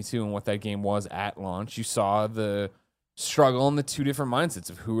Destiny 2 and what that game was at launch, you saw the struggle and the two different mindsets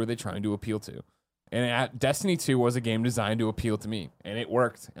of who are they trying to appeal to. And Destiny 2 was a game designed to appeal to me. And it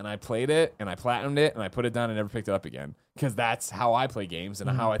worked. And I played it, and I platinumed it, and I put it down and never picked it up again. Because that's how I play games and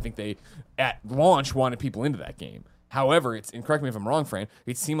how I think they, at launch, wanted people into that game. However, and correct me if I'm wrong, Fran,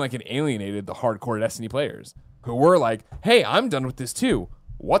 it seemed like it alienated the hardcore Destiny players who were like, hey, I'm done with this too.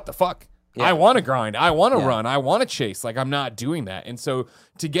 What the fuck? Yeah. I want to grind. I want to Yeah. run. I want to chase. Like, I'm not doing that. And so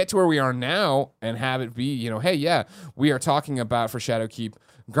to get to where we are now and have it be, hey, yeah, we are talking about for Shadowkeep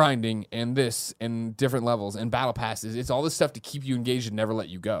grinding and this and different levels and battle passes. It's all this stuff to keep you engaged and never let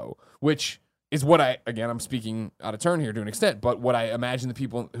you go, which is what I'm speaking out of turn here to an extent, but what I imagine the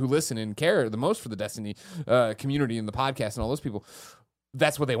people who listen and care the most for the Destiny community and the podcast and all those people,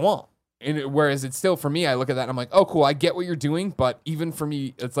 that's what they want. And whereas it's still, for me, I look at that and I'm like, oh, cool, I get what you're doing, but even for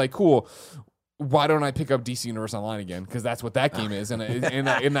me, it's like, cool, why don't I pick up DC Universe Online again? Because that's what that game is, and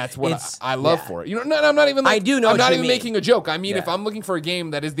that's what I love for it. No, I'm not even. Like, I do know I'm what not you even mean. making a joke. I mean, if Yeah. I'm looking for a game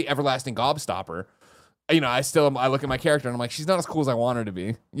that is the everlasting gobstopper, I look at my character and I'm like, she's not as cool as I want her to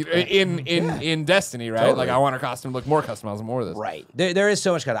be. In Destiny, right? Totally. Like, I want her costume to look more customized and more of this. right. There is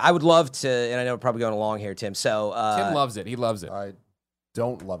so much content. I would love to, and I know we're probably going along here, Tim. So Tim loves it. He loves it. I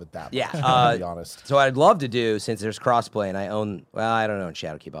don't love it that much, Yeah, to be honest. So what I'd love to do, since there's crossplay, and I own, I don't own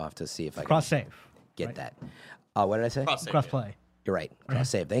Shadowkeep. I'll have to see if I can Cross save. get that. What did I say? Cross play. You're right. Cross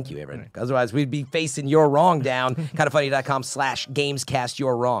save. Thank you, everyone. Otherwise, we'd be facing You're Wrong down. Kindoffunny.com/Gamescast.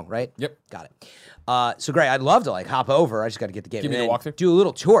 You're Wrong, right? Yep. Got it. So great. I'd love to hop over. I just got to get the game. Give me and a then walkthrough? Do a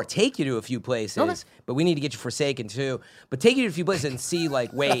little tour. Take you to a few places. Okay. But we need to get you Forsaken too. But take you to a few places and see, wait,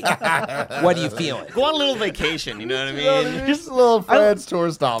 what are you feeling? Go on a little vacation. You know what I mean? Just a little France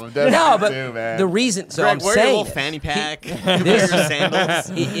tour stop of Destiny No, but 2, man. the reason. So Greg, I'm wear your saying little fanny pack. this- wear your sandals.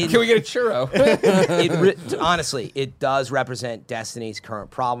 Can we get a churro? Honestly, it does represent Destiny's current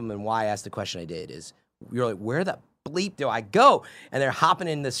problem, and why I asked the question I did is, you're like, where the bleep do I go? And they're hopping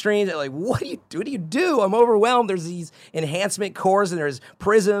in the streams. They're like, what do you do? I'm overwhelmed. There's these enhancement cores, and there's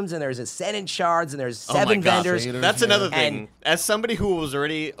prisms, and there's ascendant shards, and there's Oh my seven gosh. vendors. That's another thing. And- As somebody who was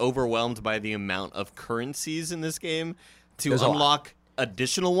already overwhelmed by the amount of currencies in this game, to There's a lot. unlock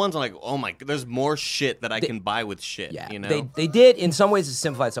additional ones, I'm like, oh my, there's more shit that I can buy with shit. Yeah, You know? they did in some ways to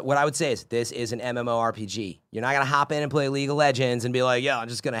simplify it. So what I would say is this is an MMORPG. You're not gonna hop in and play League of Legends and be like, yeah, I'm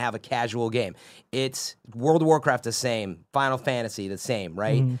just gonna have a casual game. It's World of Warcraft the same, Final Fantasy the same,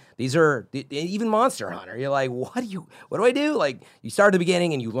 right? These are even Monster Hunter. You're like, what do I do? Like, you start at the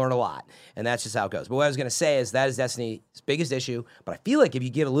beginning and you learn a lot, and that's just how it goes. But what I was gonna say is that is Destiny's biggest issue. But I feel like if you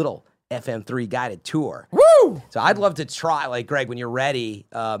get a little FM3 guided tour. Woo! So I'd love to try, like, Greg, when you're ready,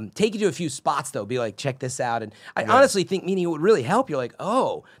 take you to a few spots, though. Be like, check this out. And I honestly think, meaning it would really help. You're like,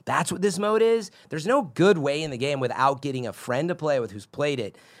 oh, that's what this mode is? There's no good way in the game without getting a friend to play with who's played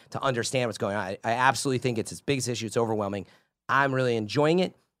it to understand what's going on. I absolutely think it's its biggest issue. It's overwhelming. I'm really enjoying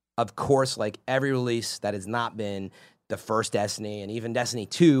it. Of course, like every release that has not been the first Destiny, and even Destiny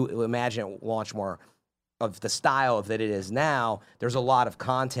 2, imagine it will launch more of the style that it is now. There's a lot of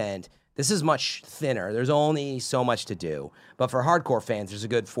content. This is much thinner. There's only so much to do. But for hardcore fans, there's a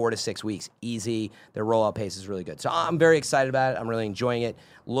good 4 to 6 weeks. Easy. Their rollout pace is really good. So I'm very excited about it. I'm really enjoying it.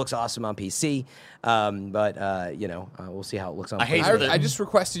 Looks awesome on PC. We'll see how it looks on PlayStation. I just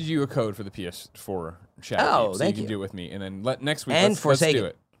requested you a code for the PS4 Shadowkeep, so thank you you. can do it with me. And then next week, And let's Forsaken. do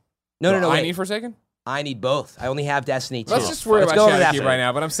it. No, I wait. need Forsaken? I need both. I only have Destiny 2. Let's just worry Let's about go over that Shadowkeep right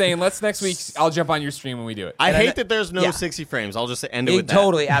now. But I'm saying next week, I'll jump on your stream when we do it. I And hate that there's no yeah. 60 frames. I'll just end it with that.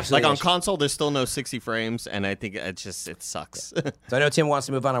 Totally, absolutely. Like on console, there's still no 60 frames, and I think it sucks. So I know Tim wants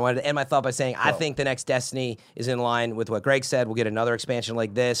to move on. I wanted to end my thought by saying I think the next Destiny is in line with what Greg said. We'll get another expansion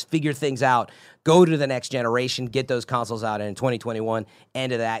like this, figure things out, go to the next generation, get those consoles out, and in 2021,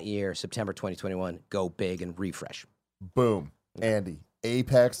 end of that year, September 2021, go big and refresh. Boom. Andy,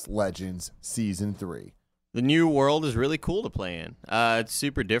 Apex Legends Season 3. The new world is really cool to play in. It's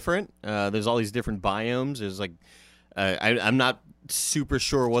super different. There's all these different biomes. There's like, I'm not super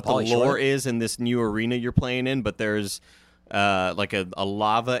sure what the lore is in this new arena you're playing in, but there's like a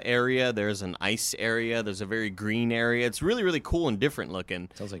lava area. There's an ice area. There's a very green area. It's really, really cool and different looking.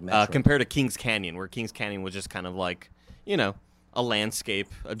 Sounds like Metro. Compared to King's Canyon, where King's Canyon was just kind of like, a landscape,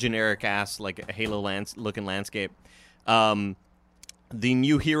 a generic ass, like a Halo looking landscape. The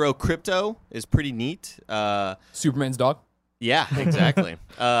new hero Crypto is pretty neat. Superman's dog? Yeah, exactly.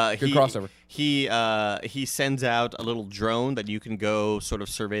 Good crossover. He sends out a little drone that you can go sort of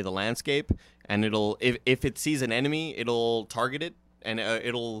survey the landscape, and it'll if it sees an enemy, it'll target it, and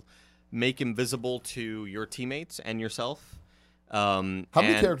it'll make him visible to your teammates and yourself. How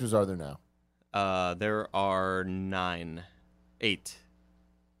many characters are there now? There are 8.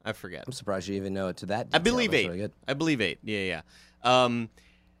 I forget. I'm surprised you even know it to that I detail. believe That's 8. really good. I believe 8. Yeah.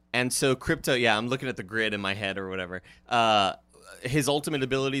 And so Crypto, I'm looking at the grid in my head or whatever. His ultimate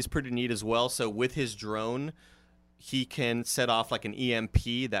ability is pretty neat as well. So with his drone, he can set off like an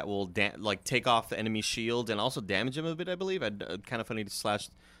EMP that will take off the enemy shield and also damage him a bit, I believe. Kind of funny to slash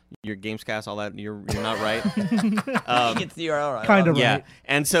your Gamescast, all that. You're not right. It's the URL right. Kind of Yeah, right.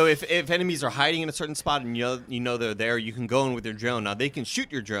 and so if enemies are hiding in a certain spot and you know they're there, you can go in with your drone. Now they can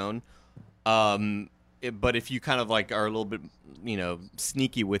shoot your drone, but if you kind of like are a little bit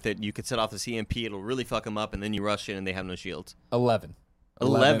sneaky with it, you could set off the CMP. It'll really fuck them up, and then you rush in and they have no shields. 11.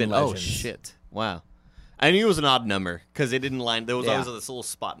 11. Oh legends. shit! Wow. I knew it was an odd number because it didn't line. There was always this little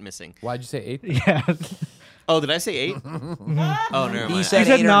spot missing. Why'd you say 8? Yeah. Oh, did I say 8? Oh, never He mind. said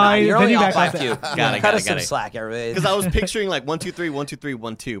said 8 or 9. 9, You're then only you off by a backed few. out. Got it. Some slack, everybody. Because I was picturing like 1, 2, 3, 1, 2, 3,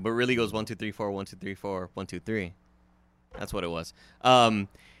 1, 2, 3, but really goes 1, 2, 3, 4, 1, 2, 3, 4, 1, 2, 3. That's what it was.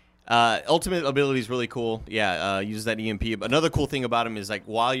 Ultimate ability is really cool. Yeah, uses that EMP. But another cool thing about him is like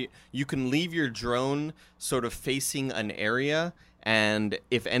while you can leave your drone sort of facing an area, and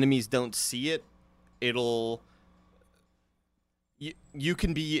if enemies don't see it, it'll. You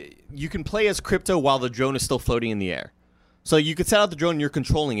can play as Crypto while the drone is still floating in the air. So you could set out the drone and you're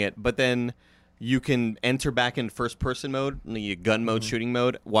controlling it, but then you can enter back in first-person mode, gun mode, shooting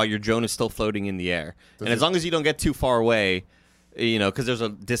mode, while your drone is still floating in the air. And as long as you don't get too far away, because there's a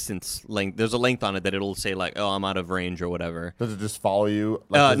distance length, there's a length on it that it'll say like, "Oh, I'm out of range" or whatever. Does it just follow you?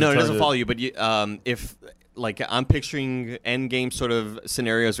 No, it doesn't follow you. But if like I'm picturing end game sort of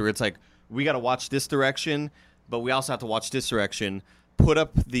scenarios where it's like we got to watch this direction, but we also have to watch this direction. Put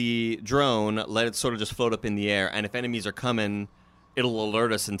up the drone, let it sort of just float up in the air, and if enemies are coming, it'll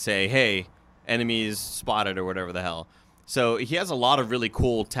alert us and say, "Hey, enemies spotted," or whatever the hell. So he has a lot of really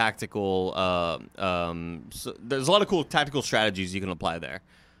cool tactical. So there's a lot of cool tactical strategies you can apply there.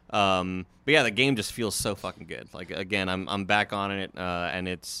 But yeah, the game just feels so fucking good. Like again, I'm back on it, and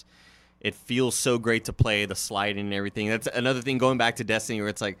it feels so great to play, the sliding and everything. That's another thing going back to Destiny where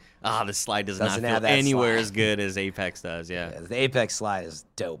it's like, the slide doesn't have feel that anywhere slide. as good as Apex does. Yeah. The Apex slide is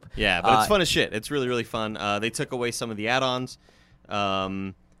dope. Yeah, but it's fun as shit. It's really, really fun. They took away some of the add-ons.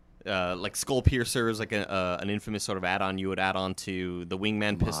 Like Skull Piercer is like an infamous sort of add-on you would add on to the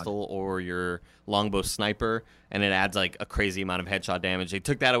Wingman pistol or your Longbow Sniper, and it adds like a crazy amount of headshot damage. They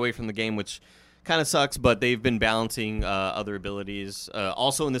took that away from the game, which kind of sucks, but they've been balancing other abilities.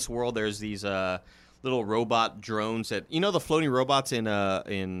 Also in this world, there's these little robot drones that the floating robots in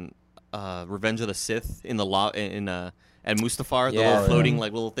Revenge of the Sith in the at Mustafar, the little floating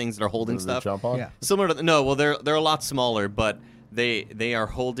like little things that are holding Does it stuff. jump on? Yeah. Similar to they're a lot smaller, but they are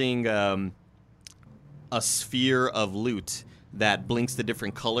holding a sphere of loot that blinks the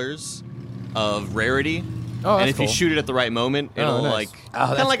different colors of rarity. Oh, and that's if cool. you shoot it at the right moment, it'll nice. like that's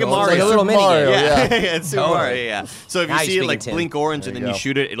kind of like cool. a It's Mario, like a little Super mini Mario, game. yeah. yeah, it's Super Totally. Mario, yeah. So if Now you you're see it speaking like Tim. blink orange and There then you you go.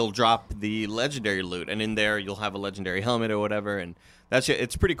 shoot it, it'll drop the legendary loot, and in there you'll have a legendary helmet or whatever, and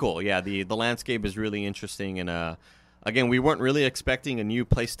it's pretty cool. Yeah, the landscape is really interesting, and again, we weren't really expecting a new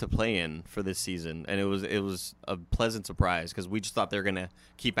place to play in for this season, and it was a pleasant surprise because we just thought they were gonna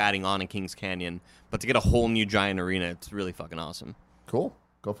keep adding on in Kings Canyon, but to get a whole new giant arena, it's really fucking awesome. Cool.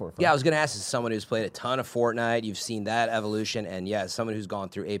 Go for it. Frank. Yeah, I was going to ask, as someone who's played a ton of Fortnite, you've seen that evolution, and yeah, as someone who's gone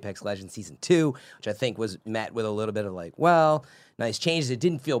through Apex Legends Season 2, which I think was met with a little bit of like, well, nice changes. It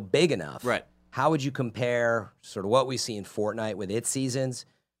didn't feel big enough. Right. How would you compare sort of what we see in Fortnite with its seasons,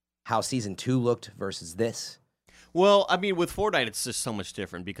 how Season 2 looked versus this? Well, I mean, with Fortnite, it's just so much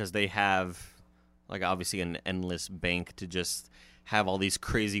different because they have, like, obviously an endless bank to just have all these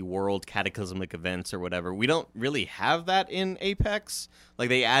crazy world cataclysmic events or whatever. We don't really have that in Apex. Like,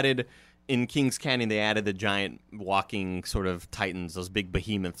 they added, in Kings Canyon, they added the giant walking sort of titans, those big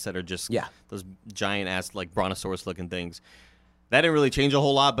behemoths that are just those giant-ass, like, brontosaurus-looking things. That didn't really change a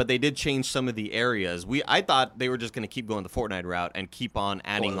whole lot, but they did change some of the areas. I thought they were just going to keep going the Fortnite route and keep on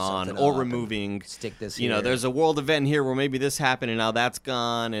adding on or removing. Stick this You know, there's a world event here where maybe this happened and now that's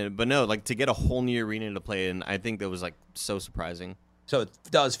gone. But no, like to get a whole new arena to play in, I think that was like so surprising. So it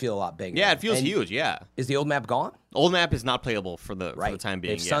does feel a lot bigger. Yeah, it feels huge. Yeah. Is the old map gone? Old map is not playable for the time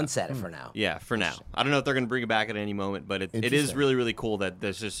being. They've sunset it for now. Yeah, for now. I don't know if they're going to bring it back at any moment, but it is really, really cool that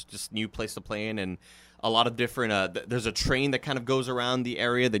there's just new place to play in and a lot of different. There's a train that kind of goes around the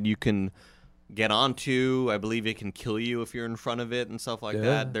area that you can get onto. I believe it can kill you if you're in front of it and stuff like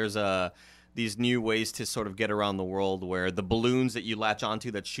that. There's these new ways to sort of get around the world where the balloons that you latch onto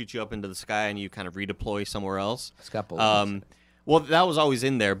that shoot you up into the sky and you kind of redeploy somewhere else. It's got balloons. Well, that was always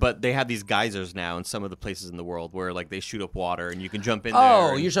in there, but they have these geysers now in some of the places in the world where like they shoot up water and you can jump in there.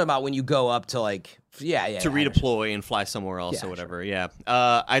 Oh, you're talking about when you go up to like to redeploy and fly somewhere else or whatever. Sure. Yeah,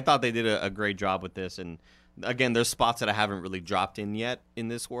 I thought they did a great job with this, and again, there's spots that I haven't really dropped in yet in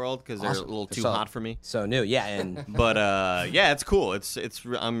this world because they're a little too hot for me. So new, yeah, and but yeah, it's cool.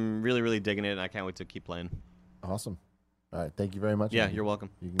 I'm really really digging it, and I can't wait to keep playing. Awesome. All right, thank you very much. Yeah, Andy. you're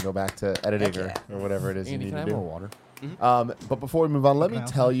welcome. You can go back to editing or whatever it is Andy, you need can I to do. have more water? But before we move on, let me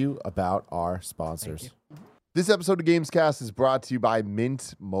tell you about our sponsors. This episode of Gamescast is brought to you by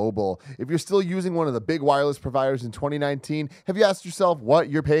Mint Mobile. If you're still using one of the big wireless providers in 2019, have you asked yourself what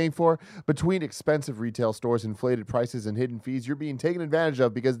you're paying for? Between expensive retail stores, inflated prices, and hidden fees, you're being taken advantage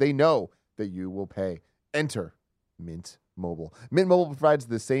of because they know that you will pay. Enter Mint Mobile. Mint Mobile provides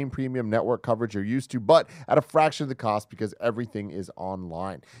the same premium network coverage you're used to, but at a fraction of the cost because everything is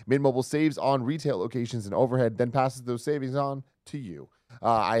online. Mint Mobile saves on retail locations and overhead, then passes those savings on to you.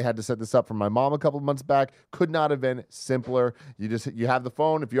 I had to set this up for my mom a couple of months back. Could not have been simpler. You have the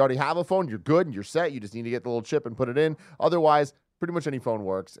phone. If you already have a phone, you're good and you're set. You just need to get the little chip and put it in. Otherwise, pretty much any phone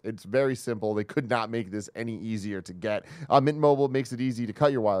works. It's very simple. They could not make this any easier to get. Mint Mobile makes it easy to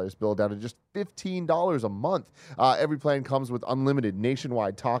cut your wireless bill down to just $15 a month. Every plan comes with unlimited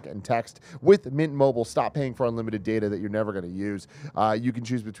nationwide talk and text. With Mint Mobile, stop paying for unlimited data that you're never going to use. You can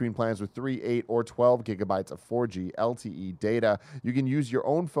choose between plans with 3, 8, or 12 gigabytes of 4G LTE data. You can use your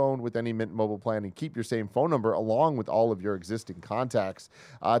own phone with any Mint Mobile plan and keep your same phone number along with all of your existing contacts.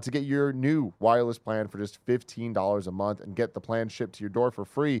 To get your new wireless plan for just $15 a month and get the plan shipped to your door for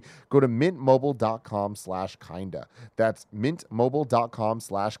free, go to mintmobile.com/kinda. That's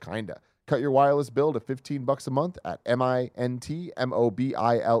mintmobile.com/kinda. Cut your wireless bill to $15 a month at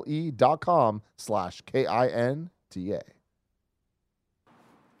mintmobile.com/kinda.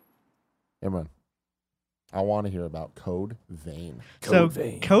 Imran, I want to hear about Code Vein.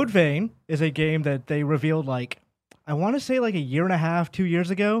 Code Vein is a game that they revealed like, I want to say like a year and a half, 2 years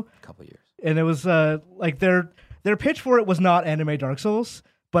ago. a couple years. And it was like their pitch for it was not anime Dark Souls,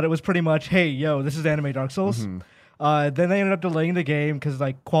 but it was pretty much, hey, yo, this is anime Dark Souls. Mm-hmm. Then they ended up delaying the game because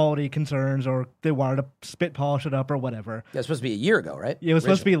like quality concerns, or they wanted to spit polish it up or whatever. Yeah, it's supposed to be a year ago, right? It was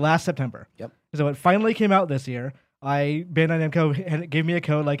supposed to be last September. Yep. So it finally came out this year. Bandai Namco gave me a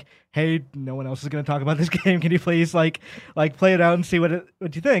code like, hey, no one else is going to talk about this game. Can you please like play it out and see what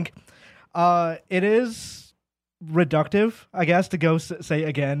you think? It is reductive, I guess, to go say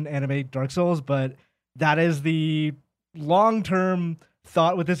again anime Dark Souls, but that is the long-term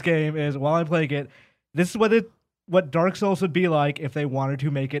thought with this game. Is while I'm playing it, this is what Dark Souls would be like if they wanted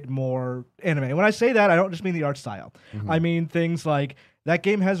to make it more anime. When I say that, I don't just mean the art style. Mm-hmm. I mean things like that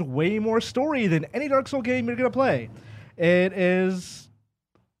game has way more story than any Dark Souls game you're going to play. It is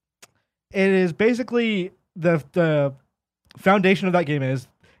basically the foundation of that game is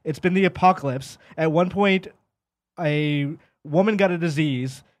it's been the apocalypse. At one point, a woman got a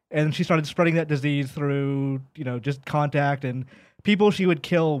disease, and she started spreading that disease through, just contact, and people she would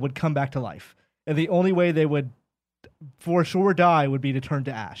kill would come back to life. And the only way they would for sure die would be to turn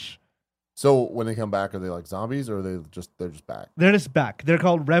to ash. So when they come back, are they like zombies, or are they're just back? They're just back. They're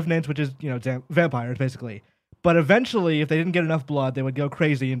called revenants, which is vampires basically. But eventually, if they didn't get enough blood, they would go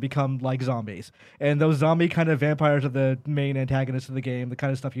crazy and become like zombies. And those zombie kind of vampires are the main antagonists of the game, the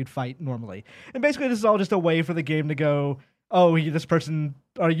kind of stuff you'd fight normally. And basically, this is all just a way for the game to go, oh, this person,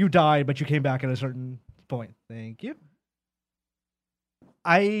 or you died, but you came back at a certain point. Thank you.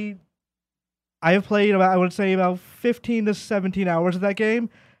 I have played about, I would say, about 15 to 17 hours of that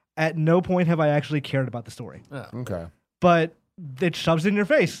game. At no point have I actually cared about the story. Oh. Okay. But it shoves in your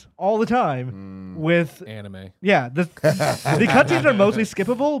face all the time with Anime. yeah. The cutscenes are mostly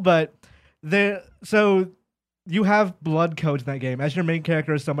skippable, but so you have blood codes in that game. As your main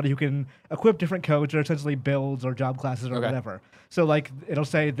character is somebody who can equip different codes, or essentially builds or job classes or whatever. So like it'll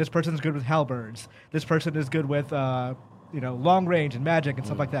say this person's good with halberds, this person is good with long range and magic and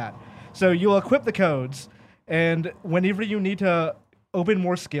stuff like that. So you'll equip the codes, and whenever you need to open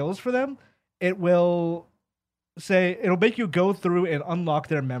more skills for them, it'll make you go through and unlock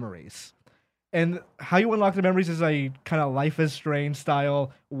their memories. And how you unlock the memories is a kind of Life is Strange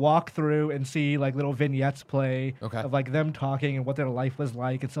style walk through and see like little vignettes play of like them talking and what their life was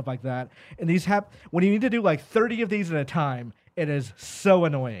like and stuff like that. And these when you need to do like 30 of these at a time, it is so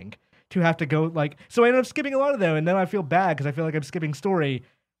annoying to have to go so I end up skipping a lot of them, and then I feel bad because I feel like I'm skipping story,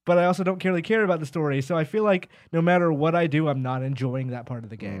 but I also don't really care about the story. So I feel like no matter what I do, I'm not enjoying that part of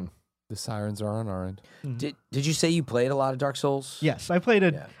the game. The sirens are on our end. Did you say you played a lot of Dark Souls? Yes, I played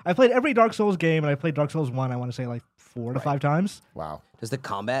every Dark Souls game, and I played Dark Souls 1, I want to say like 4 to 5 times. Wow. Does the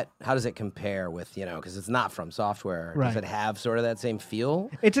combat, how does it compare with, because it's not From Software. Right. Does it have sort of that same feel?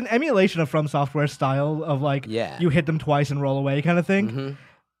 It's an emulation of From Software style of you hit them twice and roll away kind of thing.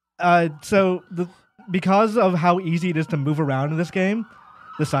 So because of how easy it is to move around in this game,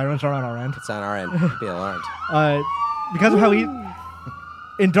 the sirens are on our end. It's on our end. Be alarmed. Because of how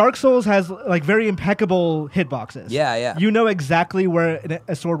in Dark Souls has like very impeccable hitboxes. Yeah. You know exactly where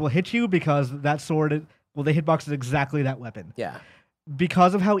a sword will hit you because that sword, the hitbox is exactly that weapon. Yeah.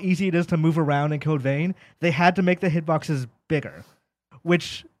 Because of how easy it is to move around in Code Vein, they had to make the hitboxes bigger,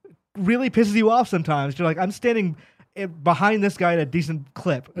 which really pisses you off sometimes. You're like, I'm standing behind this guy at a decent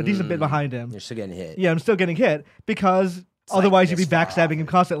clip, a decent bit behind him. You're still getting hit. Yeah, I'm still getting hit because otherwise you'd be backstabbing him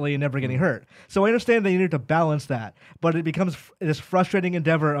constantly and never getting hurt. So I understand they need to balance that, but it becomes this frustrating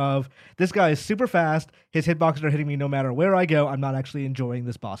endeavor of this guy is super fast, his hitboxes are hitting me no matter where I go, I'm not actually enjoying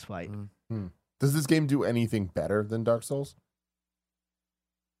this boss fight. Does this game do anything better than Dark Souls?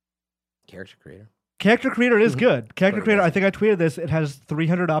 Character creator. Character creator is good. Character creator, I think I tweeted this, it has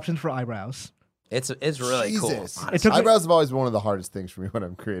 300 options for eyebrows. It's really cool. Jesus. Honestly. Eyebrows have always been one of the hardest things for me when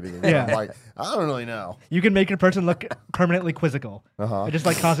I'm creating a game. Yeah. I'm like, I don't really know. You can make your person look permanently quizzical. And just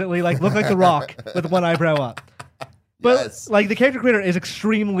constantly look like The Rock with one eyebrow up. But Yes. the character creator is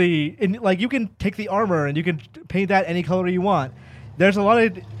extremely you can take the armor and you can paint that any color you want. There's a lot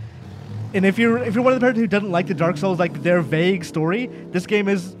of and if you're one of the people who doesn't like the Dark Souls their vague story, this game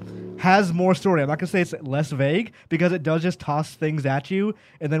has more story. I'm not gonna say it's less vague because it does just toss things at you,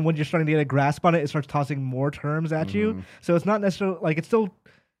 and then when you're starting to get a grasp on it, it starts tossing more terms at you. So it's not necessarily it still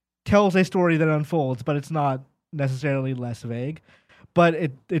tells a story that unfolds, but it's not necessarily less vague. But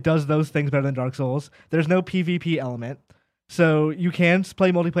it does those things better than Dark Souls. There's no PvP element, so you can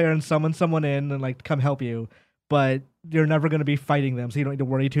play multiplayer and summon someone in and come help you, but you're never going to be fighting them, so you don't need to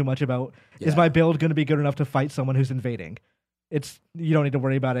worry too much about is my build going to be good enough to fight someone who's invading. You don't need to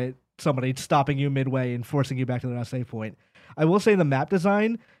worry about somebody stopping you midway and forcing you back to the last save point. I will say the map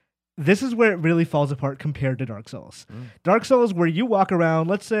design, this is where it really falls apart compared to Dark Souls. Dark Souls, where you walk around,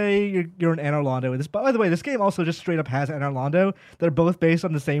 let's say you're in Anor Londo. By the way, this game also just straight up has Anor Londo. They're both based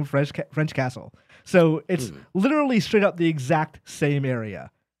on the same French castle. So it's literally straight up the exact same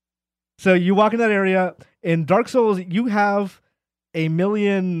area. So you walk in that area. In Dark Souls, you have a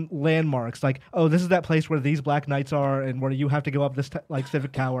million landmarks, this is that place where these Black Knights are and where you have to go up this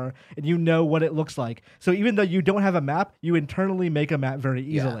civic tower, and you know what it looks like. So even though you don't have a map, you internally make a map very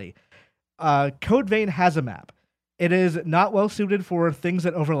easily. Code Vein has a map. It is not well suited for things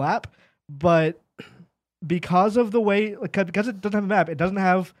that overlap, but because of the way, because it doesn't have a map, it doesn't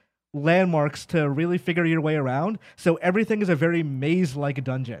have landmarks to really figure your way around, so everything is a very maze-like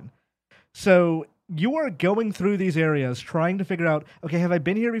dungeon. So you are going through these areas trying to figure out, okay, have I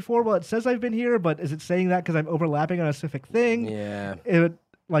been here before? Well, it says I've been here, but is it saying that because I'm overlapping on a specific thing? Yeah.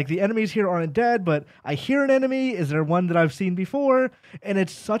 The enemies here aren't dead, but I hear an enemy. Is there one that I've seen before? And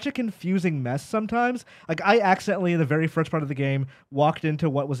it's such a confusing mess sometimes. I accidentally, in the very first part of the game, walked into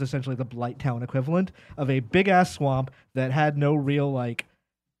what was essentially the Blight Town equivalent of a big-ass swamp that had no real,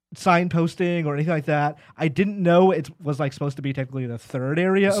 signposting or anything like that. I didn't know it was supposed to be technically the third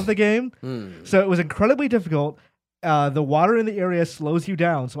area of the game. So it was incredibly difficult. The water in the area slows you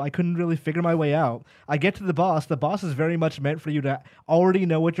down, so I couldn't really figure my way out. I get to the boss. The boss is very much meant for you to already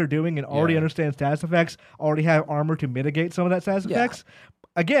know what you're doing and already understand status effects, already have armor to mitigate some of that status effects.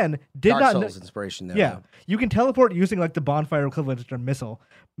 Again, Dark Souls inspiration there. Yeah, you can teleport using like the bonfire equivalent, which are missile,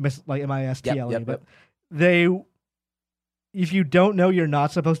 like MISTLE. But if you don't know you're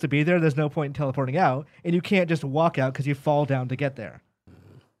not supposed to be there, there's no point in teleporting out, and you can't just walk out because you fall down to get there.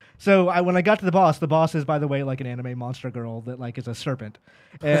 So when I got to the boss is, by the way, like an anime monster girl that like is a serpent,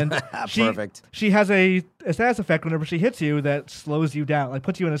 and Perfect. She has a status effect whenever she hits you that slows you down, like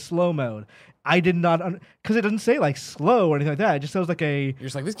puts you in a slow mode. I did not, because it doesn't say like slow or anything like that. It just shows like a. You're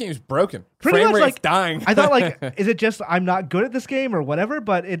just like, this game's broken. Pretty Frame much rate's like dying. I thought like, is it just I'm not good at this game or whatever?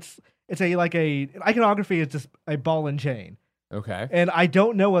 But it's a like a iconography is just a ball and chain, Okay. and I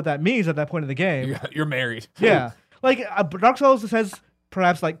don't know what that means at that point in the game. You're married. Yeah, like Dark Souls says.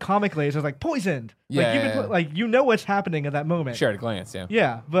 Perhaps like comically, it's just like poisoned. Yeah. Like you know what's happening at that moment. Sure, at a glance, yeah.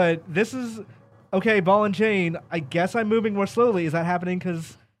 Yeah, but this is okay. Ball and chain. I guess I'm moving more slowly. Is that happening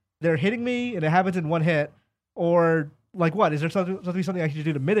because they're hitting me and it happens in one hit, or like what? Is there supposed to be something I should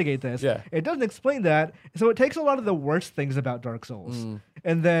do to mitigate this? Yeah. It doesn't explain that, so it takes a lot of the worst things about Dark Souls,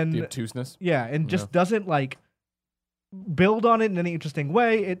 and then The obtuseness. yeah, and just doesn't like build on it in any interesting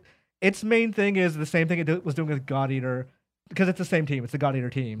way. Its main thing is the same thing it was doing with God Eater. Because it's the same team. It's the God Eater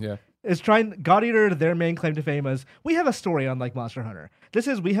team. Yeah. It's trying God Eater, their main claim to fame is we have a story unlike Monster Hunter.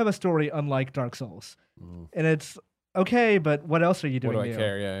 We have a story unlike Dark Souls. And it's okay, but what else are you doing? What do I new?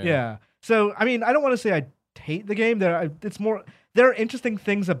 care? Yeah. Yeah. So I mean, I don't want to say I hate the game. There are interesting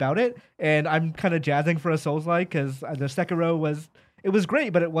things about it, and I'm kind of jazzing for a Souls-like because the Sekiro was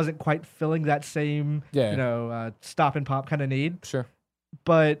great, but it wasn't quite filling that same stop and pop kind of need. Sure.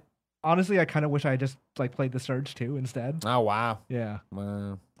 But honestly, I kind of wish I just like played the Surge 2 instead. Oh, wow. Yeah.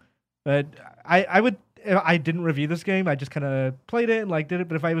 Wow. But I didn't review this game. I just kind of played it and like did it.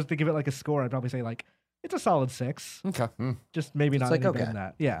 But if I was to give it like a score, I'd probably say like it's a solid 6. Okay. Just maybe not like, any better okay. than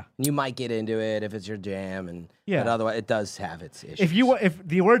that. Yeah. You might get into it if it's your jam, Yeah. but otherwise it does have its issues. If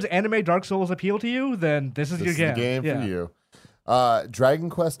the words anime Dark Souls appeal to you, then this is This your is the game Yeah. for you. Dragon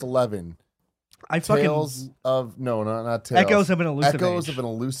Quest 11. I fucking Tales of no, not Tales. Echoes of an Elusive Echoes Age. of an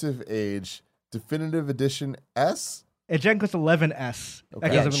Elusive Age. Definitive Edition S. Dragon Quest 11S. Okay.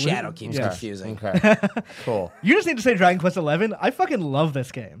 yeah, Echoes of an Shadow Elusive- keeps Yeah. confusing. Okay, cool. You just need to say Dragon Quest 11. I fucking love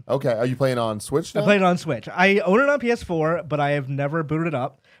this game. Okay, are you playing on Switch now? I played it on Switch. I own it on PS4, but I have never booted it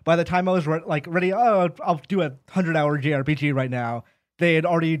up. By the time I was ready, I'll do a 100-hour JRPG right now. They had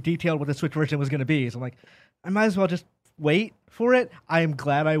already detailed what the Switch version was going to be. So I'm like, I might as well just wait for it. I am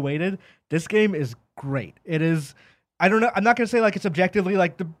glad I waited. This game is great. It is. I don't know. I'm not going to say like it's objectively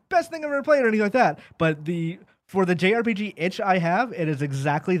like the best thing I've ever played or anything like that. But for the JRPG itch I have, it is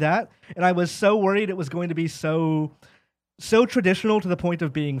exactly that. And I was so worried it was going to be so traditional to the point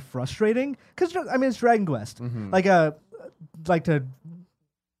of being frustrating. Because I mean, it's Dragon Quest. Like to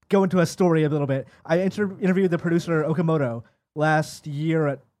go into a story a little bit. I interviewed the producer Okamoto last year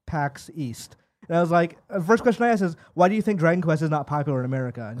at PAX East. And I was like, the first question I asked is, why do you think Dragon Quest is not popular in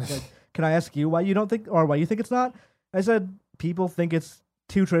America? And he's like, can I ask you why you don't think, or why you think it's not? I said, people think it's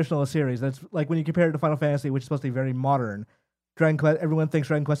too traditional a series. That's like when you compare it to Final Fantasy, which is supposed to be very modern. Dragon Quest, everyone thinks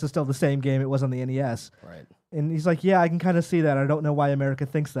Dragon Quest is still the same game it was on the NES. Right. And he's like, yeah, I can kind of see that. I don't know why America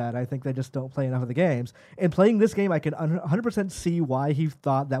thinks that. I think they just don't play enough of the games. And playing this game, I can 100% see why he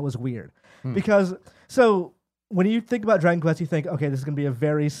thought that was weird. Because, so when you think about Dragon Quest, you think, okay, this is going to be a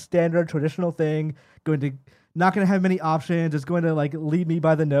very standard, traditional thing, not going to have many options. It's going to like lead me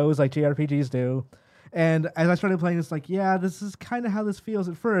by the nose like JRPGs do. And as I started playing, it's like, yeah, this is kind of how this feels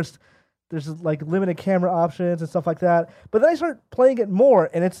at first. There's like limited camera options and stuff like that. But then I started playing it more,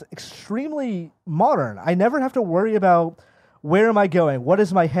 and it's extremely modern. I never have to worry about where am I going? What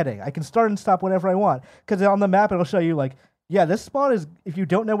is my heading? I can start and stop whenever I want. Because on the map, it'll show you like, yeah, this spot is, if you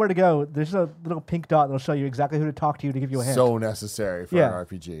don't know where to go, there's a little pink dot that'll show you exactly who to talk to give you a hint. So necessary for an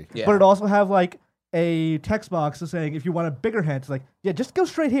RPG. Yeah. But it also have like a text box saying if you want a bigger hint, it's like, yeah, just go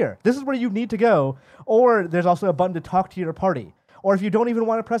straight here. This is where you need to go. Or there's also a button to talk to your party. Or if you don't even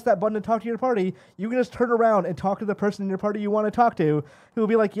want to press that button to talk to your party, you can just turn around and talk to the person in your party you want to talk to, who will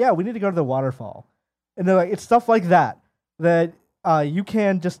be like, yeah, we need to go to the waterfall. And they're like, it's stuff like that you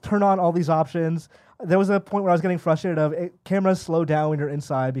can just turn on all these options. There was a point where I was getting frustrated of cameras slow down when you're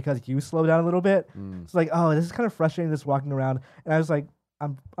inside because you slow down a little bit. It's like, oh, this is kind of frustrating just walking around. And I was like,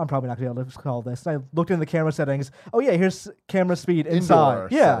 I'm probably not going to be able to call this. And I looked in the camera settings. Oh, yeah, here's camera speed inside. Indoor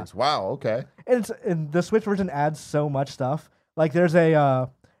Yeah. settings. Wow, okay. And the Switch version adds so much stuff. Like there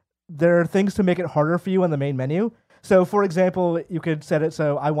are things to make it harder for you on the main menu. So for example, you could set it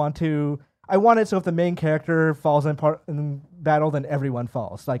so I I want it so if the main character falls in battle, then everyone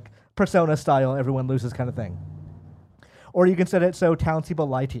falls, like Persona style, everyone loses kind of thing. Or you can set it so townspeople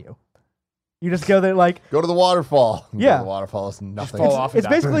lie to you. You just go there like Go to the waterfall. You go Yeah. to the waterfall is nothing. fall off. it's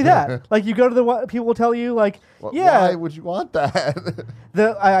basically that. Like you go to the people will tell you like Why would you want that?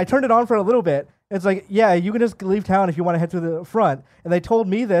 I turned it on for a little bit. It's like, yeah, you can just leave town if you want to head to the front. And they told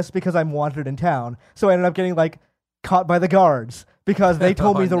me this because I'm wanted in town. So I ended up getting like caught by the guards because they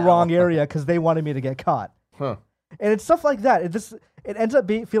told me the wrong area because they wanted me to get caught. Huh. And it's stuff like that. It ends up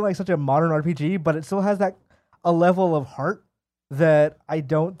feeling like such a modern RPG, but it still has a level of heart that I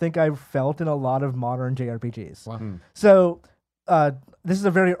don't think I've felt in a lot of modern JRPGs. Wow. So this is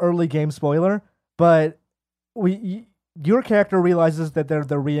a very early game spoiler, but your character realizes that they're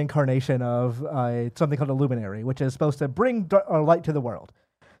the reincarnation of something called a luminary, which is supposed to bring light to the world.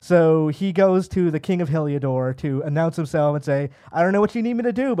 So he goes to the king of Heliodor to announce himself and say, I don't know what you need me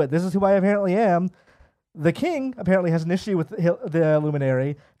to do, but this is who I apparently am. The king apparently has an issue with the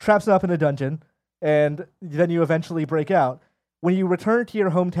luminary, traps him up in a dungeon, and then you eventually break out. When you return to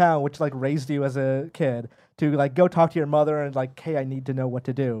your hometown, which like raised you as a kid, to like go talk to your mother and like, hey, I need to know what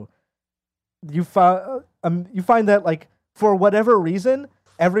to do. You find that like for whatever reason,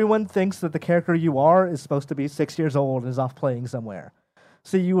 everyone thinks that the character you are is supposed to be 6 years old and is off playing somewhere.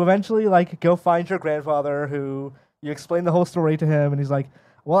 So you eventually like go find your grandfather, who you explain the whole story to him, and he's like,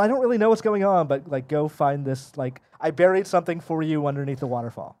 well, I don't really know what's going on, but like go find this, like I buried something for you underneath the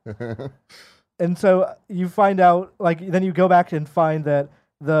waterfall. And so you find out, like, then you go back and find that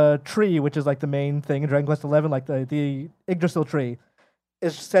the tree, which is like the main thing in Dragon Quest XI, like the Yggdrasil tree,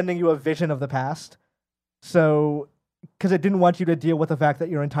 is sending you a vision of the past. So, because it didn't want you to deal with the fact that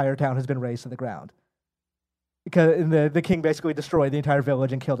your entire town has been razed to the ground. Because the king basically destroyed the entire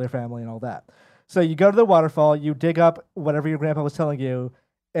village and killed their family and all that. So you go to the waterfall, you dig up whatever your grandpa was telling you,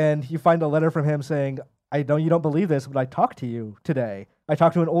 and you find a letter from him saying, I know you don't believe this, but I talked to you today. I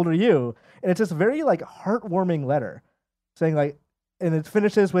talked to an older you. And it's this very like heartwarming letter saying like, and it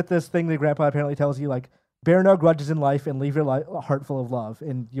finishes with this thing that grandpa apparently tells you like, bear no grudges in life and leave your heart full of love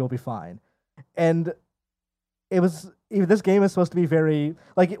and you'll be fine. And this game is supposed to be very,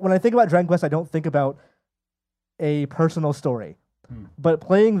 like when I think about Dragon Quest, I don't think about a personal story. But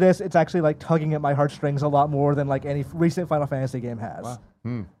playing this, it's actually like tugging at my heartstrings a lot more than like any recent Final Fantasy game has.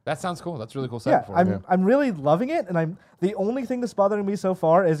 Wow. That sounds cool. That's really cool Yeah, setup for it. I'm really loving it, and the only thing that's bothering me so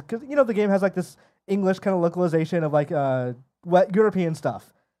far is because the game has like this English kind of localization of like European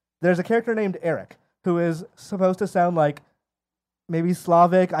stuff. There's a character named Eric who is supposed to sound like maybe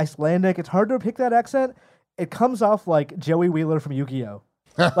Slavic, Icelandic. It's hard to pick that accent. It comes off like Joey Wheeler from Yu-Gi-Oh.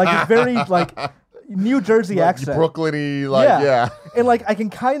 Like it's very like New Jersey Like accent. Brooklyn-y, like, yeah. And like I can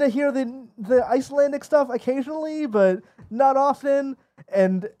kind of hear the Icelandic stuff occasionally, but not often.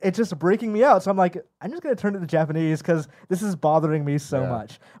 And it's just breaking me out. So I'm like, I'm just gonna turn it to Japanese because this is bothering me so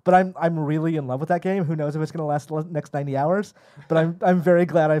much. But I'm really in love with that game. Who knows if it's gonna last the next 90 hours? But I'm very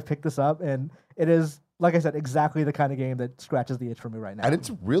glad I've picked this up, and it is, like I said, exactly the kind of game that scratches the itch for me right now. And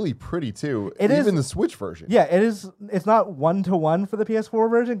it's really pretty too. It Even is- the Switch version. Yeah, it is. It's not 1-to-1 for the PS4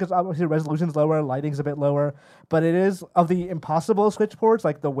 version because obviously the resolution's lower, lighting's a bit lower. But it is, of the impossible Switch ports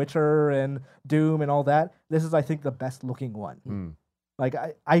like The Witcher and Doom and all that, this is, I think, the best looking one. Like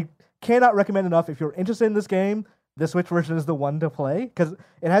I cannot recommend enough if you're interested in this game. The Switch version is the one to play because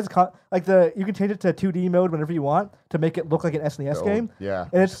it has you can change it to 2D mode whenever you want to make it look like an SNES game. Yeah.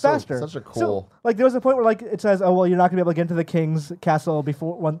 And it's faster. Such a cool. So, like there was a point where like it says, oh well, you're not gonna be able to get into the king's castle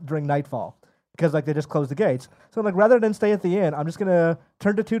during nightfall because like they just closed the gates. So like rather than stay at the inn, I'm just gonna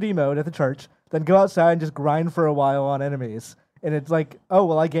turn to 2D mode at the church, then go outside and just grind for a while on enemies. And it's like, oh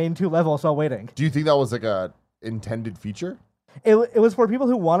well, I gained 2 levels while waiting. Do you think that was like a intended feature? It was for people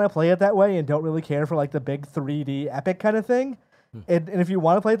who want to play it that way and don't really care for like the big 3D epic kind of thing. And if you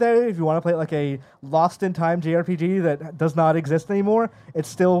want to play it that way, if you want to play it like a lost in time JRPG that does not exist anymore, it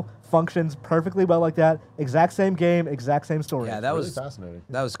still functions perfectly well like that. Exact same game, exact same story. Yeah, that Really was fascinating.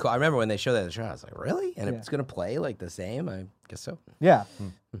 that was cool. I remember when they showed that at the show, I was like, really? And Yeah. it's gonna play like the same? I guess so. Yeah.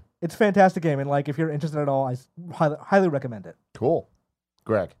 It's a fantastic game, and like if you're interested at all, I highly recommend it. Cool.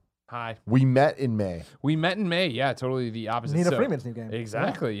 Greg, Hi. we met in May. We met in May. Yeah, totally the opposite. Nina So- Freeman's new game.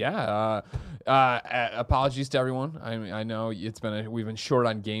 Exactly. Yeah. Apologies to everyone. I know we've been short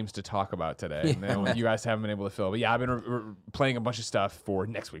on games to talk about today. And you guys haven't been able to fill. But yeah, I've been playing a bunch of stuff for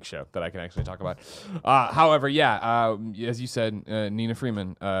next week's show that I can actually talk about. However, yeah, as you said, Nina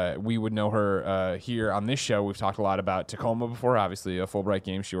Freeman, we would know her here on this show. We've talked a lot about Tacoma before, obviously a Fulbright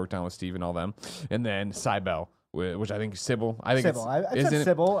game she worked on with Steve and all them, and then Cybele. which I think is Sybil. I think Sybil. I isn't said it?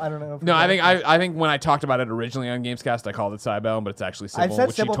 Sybil. I don't know. If No, I think when I talked about it originally on Gamescast, I called it Cybele, but it's actually Sybil. I said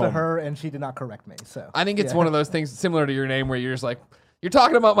which Sybil she told to her, and she did not correct me. So I think it's one of those things similar to your name where you're just like, you're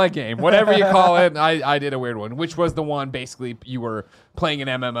talking about my game, whatever you call it. I did a weird one, which was the one basically you were playing an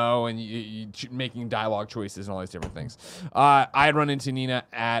MMO and you making dialogue choices and all these different things. I had run into Nina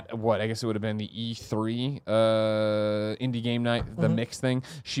at what I guess it would have been the E3 indie game night, the mix thing.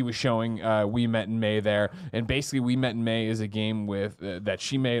 She was showing We Met in May there, and basically We Met in May is a game with that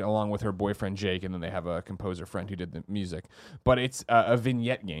she made along with her boyfriend Jake, and then they have a composer friend who did the music. But it's a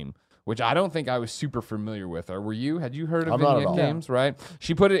vignette game, which I don't think I was super familiar with. Or were you? Had you heard of I'm not at vignette all. games, right?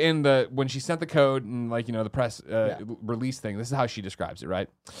 She put it in when she sent the code and the press release thing. This is how she describes it, right?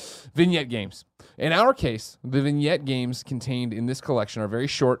 Vignette games. In our case, the vignette games contained in this collection are very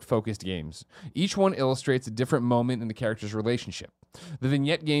short, focused games. Each one illustrates a different moment in the character's relationship. The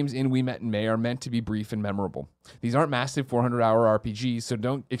vignette games in We Met in May are meant to be brief and memorable. These aren't massive 400-hour RPGs, so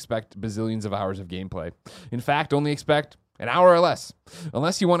don't expect bazillions of hours of gameplay. In fact, only expect an hour or less.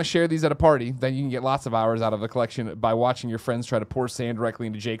 Unless you want to share these at a party, then you can get lots of hours out of the collection by watching your friends try to pour sand directly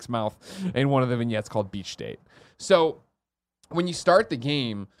into Jake's mouth in one of the vignettes called Beach State. So when you start the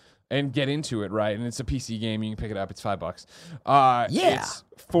game and get into it, right, and it's a PC game, you can pick it up, it's $5. It's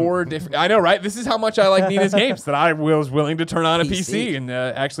 4 different... I know, right? This is how much I like Nina's games, that I was willing to turn on a PC and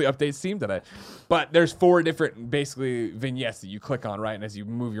actually update Steam today. But there's 4 different, basically, vignettes that you click on, right? And as you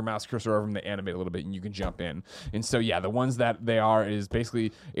move your mouse cursor over them, they animate a little bit, and you can jump in. And so, yeah, the ones that they are is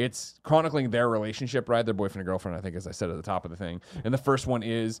basically, it's chronicling their relationship, right? Their boyfriend and girlfriend, I think, as I said at the top of the thing. And the first one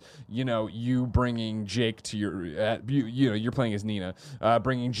is, you bringing Jake to your, you're playing as Nina,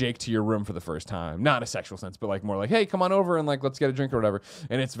 bringing Jake to your room for the first time. Not in a sexual sense, but like more like, hey, come on over and like, let's get a drink or whatever.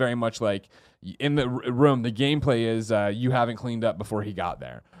 And it's very much like, in the room, the gameplay is you haven't cleaned up before he got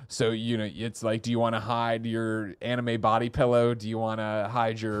there. So, it's like, do you want to hide your anime body pillow? Do you want to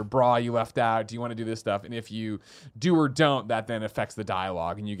hide your bra you left out? Do you want to do this stuff? And if you do or don't, that then affects the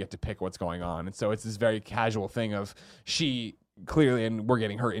dialogue and you get to pick what's going on. And so it's this very casual thing of she clearly, and we're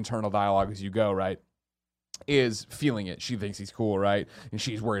getting her internal dialogue as you go, right? Is feeling it. She thinks he's cool, right? And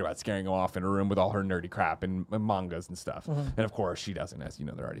she's worried about scaring him off in a room with all her nerdy crap and mangas and stuff. And of course, she doesn't, as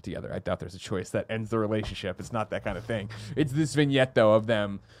they're already together. I doubt there's a choice that ends the relationship. It's not that kind of thing. It's this vignette, though, of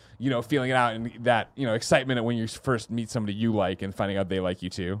them, feeling it out and that, excitement when you first meet somebody you like and finding out they like you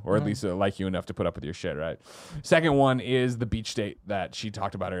too, or at least like you enough to put up with your shit, right? Second one is the Beach State that she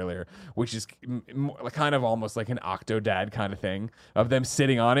talked about earlier, which is kind of almost like an Octodad kind of thing of them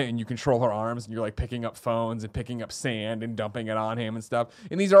sitting on it and you control her arms and you're like picking up phones and picking up sand and dumping it on him and stuff.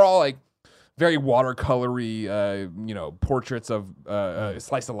 And these are all like very watercolory, portraits of a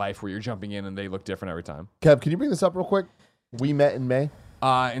slice of life where you're jumping in and they look different every time. Kev, can you bring this up real quick? We Met in May.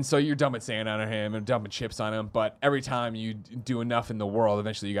 And so you're dumping sand on him and dumping chips on him, but every time you do enough in the world,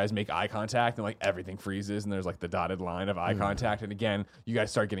 eventually you guys make eye contact and like everything freezes and there's like the dotted line of eye contact. And again, you guys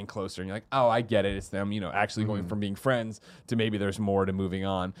start getting closer and you're like, oh, I get it. It's them, actually going from being friends to maybe there's more to moving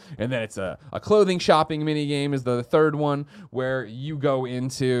on. And then it's a clothing shopping mini game is the third one where you go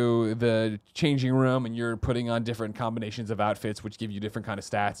into the changing room and you're putting on different combinations of outfits, which give you different kind of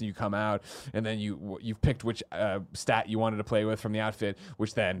stats, and you come out and then you've picked which stat you wanted to play with from the outfit,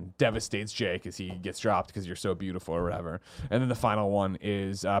 which then devastates Jake as he gets dropped because you're so beautiful or whatever. And then the final one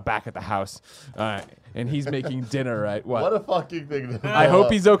is back at the house, and he's making dinner, right? What a fucking thing. I hope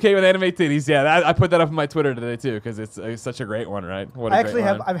he's okay with anime titties. Yeah, I put that up on my Twitter today too because it's such a great one, right? What a I actually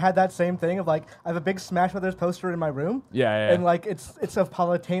great line. I've had that same thing of like I have a big Smash Brothers poster in my room. Yeah. And like it's of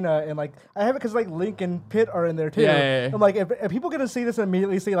Palutena and like I have it because like Link and Pit are in there too. Yeah. I'm like if people gonna see this and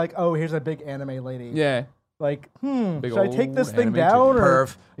immediately see like, oh, here's a big anime lady. Yeah. Like, Big should I take old this thing anime down? titty. Or?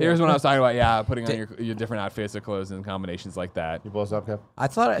 Perv. Here's what I was talking about. Yeah, putting on your different outfits of clothes and combinations like that. You blow us up, Kev? I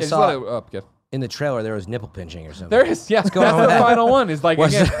thought I Yeah, just saw let it up, Kev. in the trailer there was nipple pinching or something. There is, yeah. That's going on the with that? final one. Is like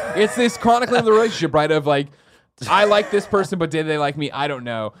What's again, it's this chronicling of the relationship, right? Of like, I like this person, but did they like me? I don't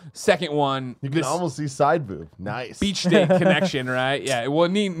know. Second one, You can this almost see side boob. Nice. beach state connection, right? Yeah. Well,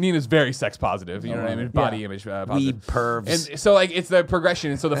 Nina's very sex positive. You know what I mean? Body image positive. Weeb pervs. And so like it's the progression.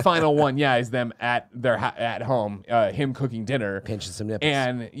 And so the final one, yeah, is them at their at home, him cooking dinner, Pinching some nipples.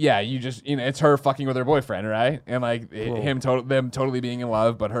 and yeah, you just it's her fucking with her boyfriend, right? And like them totally being in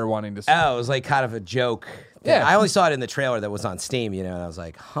love, but her wanting to. Oh, it was like kind of a joke. Yeah. I only saw it in the trailer that was on Steam, and I was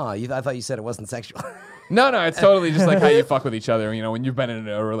like, huh, I thought you said it wasn't sexual. No, it's totally just like how you fuck with each other. When you've been in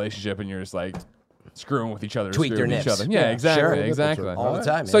a relationship and you're just like, screwing with each other, Tweak their screwing with each nips. other. Yeah, Yeah, exactly, sure. exactly. All the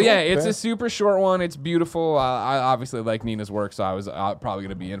time. So man. yeah, it's fair. a super short one. It's beautiful. I obviously like Nina's work, so I was probably going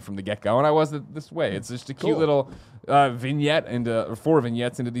to be in from the get go, and I was this way. It's just a cute little vignette or 4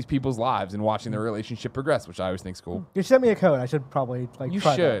 vignettes into these people's lives and watching their relationship progress, which I always think is cool. You sent me a code. I should probably like You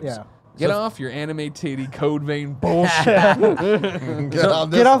try should. that. Yeah. Get off your anime titty code vein bullshit. Get on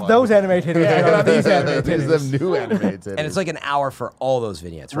this Get off one. those anime titties. Get off these anime These titties. them new anime titties. And it's like an hour for all those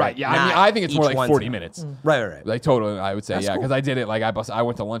vignettes, right? Right. Yeah. I mean, Not I think it's more each like one's 40 an- minutes. Right. Like totally, I would say That's yeah, cool. because I did it like I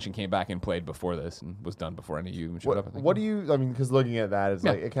went to lunch and came back and played before this and was done before any of you even showed up. I think. What do you? I mean, because looking at that, it's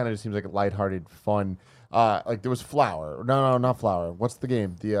Yeah. like it kind of just seems like a lighthearted, fun. Like there was Flower. No, not Flower. What's the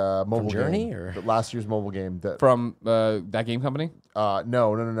game? The mobile Journey, game. or? The last year's mobile game. That From that game company?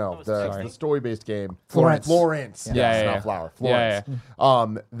 no. was The story-based game. Florence. Florence. Yeah, Yes, yeah, not yeah. Flower. Yeah,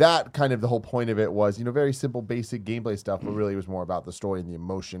 Florence. That kind of the whole point of it was, very simple, basic gameplay stuff, but really it was more about the story and the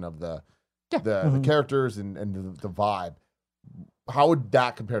emotion of the characters and the vibe. How would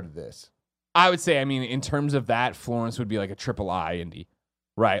that compare to this? I would say, I mean, in terms of that, Florence would be like a AAA indie,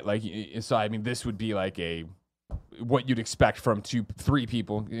 right? Like, so I mean, this would be like what you'd expect from 2-3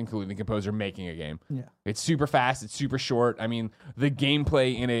 people, including the composer, making a game. Yeah. It's super fast. It's super short. I mean, the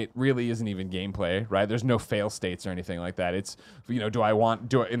gameplay in it really isn't even gameplay, right? There's no fail states or anything like that. It's, in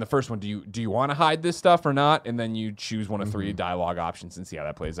the first one, do you want to hide this stuff or not? And then you choose one of 3 dialogue options and see how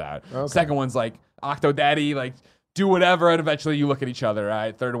that plays out. Okay. Second one's like Octodaddy, like, do whatever, and eventually you look at each other.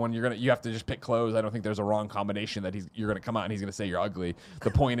 Right? Third one, you have to just pick clothes. I don't think there's a wrong combination that you're gonna come out and he's gonna say you're ugly.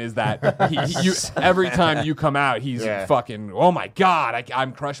 The point is that every time you come out, he's fucking, oh my god,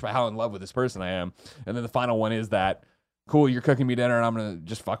 I'm crushed by how in love with this person I am. And then the final one is that, cool, you're cooking me dinner and I'm gonna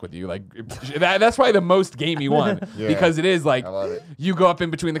just fuck with you. Like that's probably the most gamey one because it is like I love it. you go up in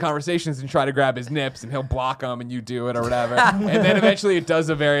between the conversations and try to grab his nips and he'll block them and you do it or whatever. And then eventually it does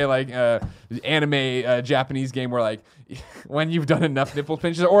a very like anime Japanese game where like when you've done enough nipple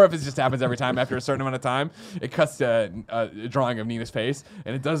pinches, or if it just happens every time after a certain amount of time, it cuts to a drawing of Nina's face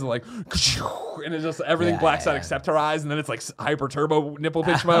and it does like and it just everything blacks out except her eyes, and then it's like hyper turbo nipple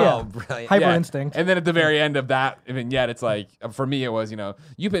pinch mode. Oh, brilliant. Hyper instinct. And then at the very end of that vignette, it's like, for me, it was,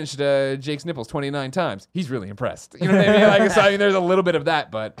 you pinched Jake's nipples 29 times. He's really impressed. You know what I mean? Like, so, I mean, there's a little bit of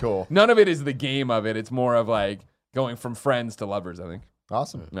that, but Cool. none of it is the game of it. It's more of like going from friends to lovers, I think.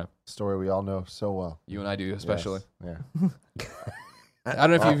 Awesome. Yeah. Story we all know so well. You and I do, especially. Yes. I don't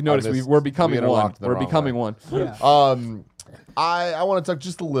know if Well, you've noticed, on this, we're becoming we one. interlocked the We're wrong becoming way. one. Yeah. I want to talk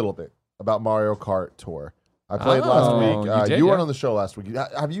just a little bit about Mario Kart Tour. I played last Oh, week. you did, you weren't yeah. on the show last week.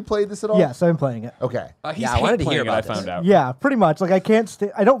 Have you played this at all? Yes, I've been playing it. Okay. He's Yeah, I wanted to playing hear it, about I this. found out. Yeah, pretty much. Like I can't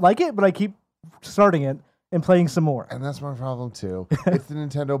I don't like it, but I keep starting it and playing some more. And that's my problem too. It's the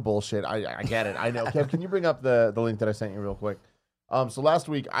Nintendo bullshit. I get it. I know. Kev, can you bring up the link that I sent you real quick? So last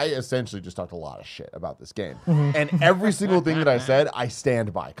week I essentially just talked a lot of shit about this game, and every single thing that I said I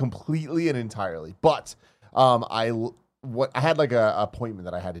stand by completely and entirely. But I had like a appointment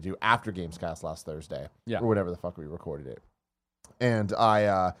that I had to do after Gamescast last Thursday, or whatever the fuck we recorded it, and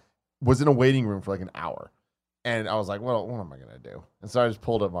I was in a waiting room for like an hour. And I was like, well, what am I going to do? And so I just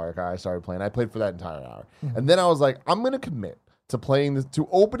pulled up Mario Kart. I started playing. I played for that entire hour. And then I was like, I'm going to commit to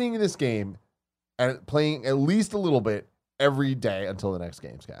opening this game and playing at least a little bit every day until the next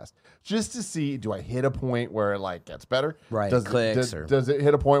Gamescast. Just to see, do I hit a point where it like gets better? Right, Does clicks does it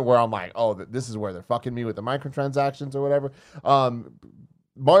hit a point where I'm like, oh, this is where they're fucking me with the microtransactions or whatever?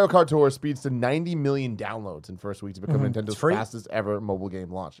 Mario Kart Tour speeds to 90 million downloads in first week to become Nintendo's free? fastest ever mobile game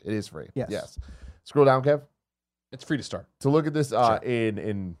launch. It is free. Yes. Scroll down, Kev. It's free to start. To look at this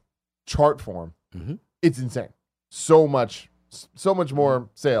in chart form, Mhm. it's insane. So much more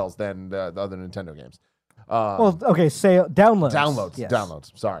sales than the other Nintendo games. Well, okay, downloads.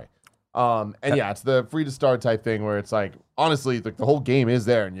 Downloads. Sorry. And yeah, it's the free to start type thing where it's like, honestly, the whole game is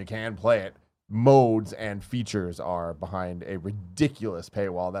there and you can play it. Modes and features are behind a ridiculous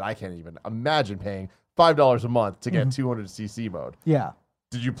paywall that I can't even imagine paying $5 a month to get 200cc mode. Yeah.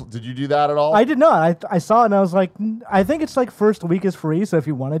 Did you do that at all? I did not. I saw it and I was like, I think it's like first week is free, so if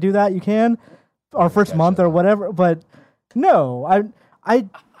you want to do that, you can, or first month or whatever. But no, I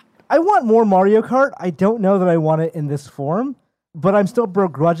want more Mario Kart. I don't know that I want it in this form, but I'm still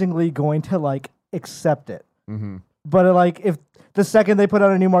begrudgingly going to like accept it. Mm-hmm. But like, if the second they put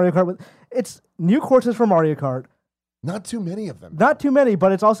out a new Mario Kart, it's new courses for Mario Kart. Not too many of them. Not too many,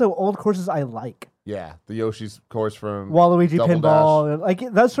 but it's also old courses I like. Yeah, the Yoshi's course from Waluigi Double Pinball, like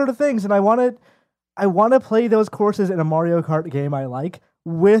those sort of things. And I want to play those courses in a Mario Kart game I like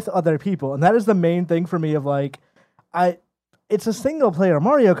with other people. And that is the main thing for me of like, it's a single player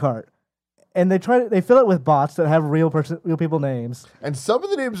Mario Kart. and they fill it with bots that have real people names. And some of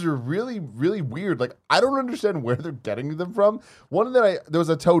the names are really, really weird. Like, I don't understand where they're getting them from. One that there was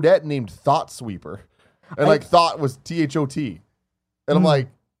a Toadette named Thought Sweeper. And Thought was THOT. And I'm like,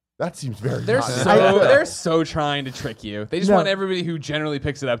 that seems very They're so trying to trick you. They just want everybody who generally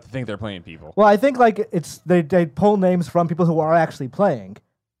picks it up to think they're playing people. Well, I think they pull names from people who are actually playing.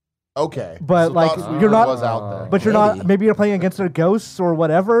 Okay. But so like Thought you're not was out there. but you're not maybe you're playing against their ghosts or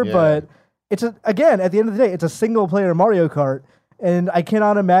whatever, but it's again, at the end of the day, it's a single player Mario Kart. And I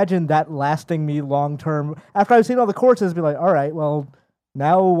cannot imagine that lasting me long term. After I've seen all the courses, be like, all right, well,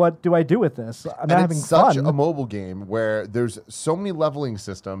 now what do I do with this? I'm not having fun. It's such a mobile game where there's so many leveling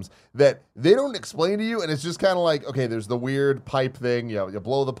systems that they don't explain to you, and it's just kind of like, okay, there's the weird pipe thing. You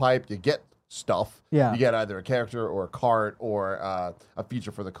blow the pipe, you get stuff. Yeah. You get either a character or a cart or a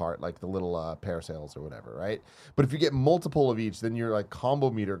feature for the cart, like the little parasails or whatever, right? But if you get multiple of each, then your like combo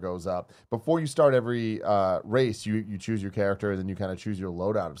meter goes up. Before you start every race, you choose your character, and then you kind of choose your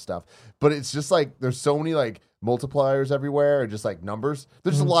loadout of stuff. But it's just like there's so many like multipliers everywhere, or just like numbers.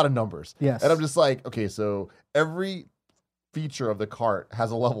 There's just a lot of numbers. Yes. And I'm just like, okay, so every feature of the cart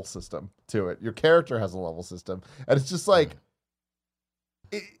has a level system to it. Your character has a level system. And it's just like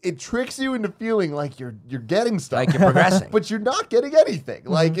it tricks you into feeling like you're getting stuff. Like you're progressing. But you're not getting anything.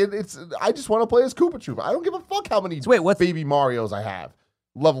 Like it's I just want to play as Koopa Troopa. I don't give a fuck how many baby Marios I have.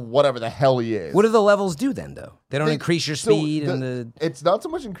 Level whatever the hell he is. What do the levels do then, though? They don't increase your speed It's not so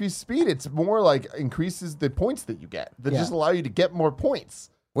much increased speed. It's more like increases the points that you get. That just allow you to get more points.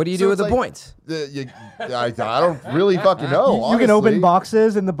 What do you do with the points? I don't really fucking know. You can open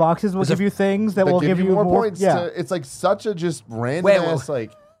boxes, and the boxes will give you things that will give you more points. Yeah. It's like such a just random ass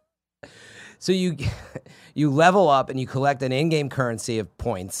like. So you level up and you collect an in-game currency of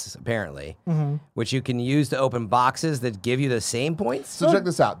points, apparently, which you can use to open boxes that give you the same points. So check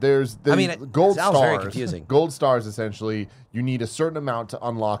this out. There's the gold sounds stars. very confusing. Gold stars, essentially, you need a certain amount to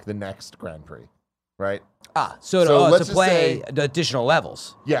unlock the next Grand Prix, right? So let's to just play say- the additional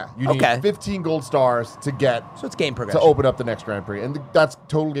levels. Yeah, you need 15 gold stars to get So it's game progression. to open up the next Grand Prix, and that's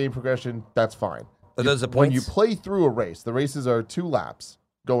total game progression. That's fine. Are those the When points? you play through a race, the races are 2 laps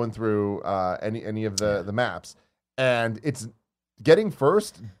going through any of the maps, and it's getting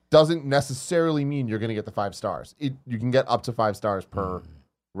first doesn't necessarily mean you're going to get the 5 stars. You can get up to 5 stars per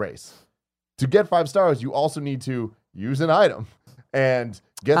race. To get 5 stars, you also need to use an item and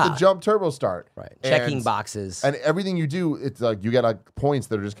get the jump turbo start. Right. Checking boxes. And everything you do, it's like you get like points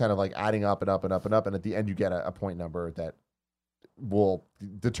that are just kind of like adding up and up and up and up. And at the end, you get a point number that will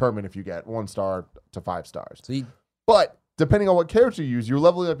determine if you get 1 star to 5 stars. But depending on what character you use, you're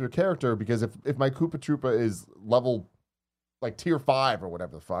leveling up your character, because if my Koopa Troopa is level like tier 5 or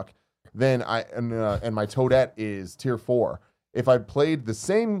whatever the fuck, then and my Toadette is tier 4. If I played the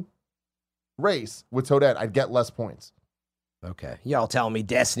same race with Toadette, I'd get less points. Okay. Y'all telling me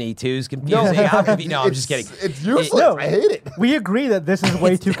Destiny 2 is confusing? I'm just kidding. It's useless. I hate it. We agree that this is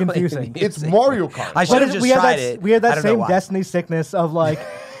way too confusing. It's Mario Kart. I should have just tried it. We had I that don't know same why. Destiny sickness of like,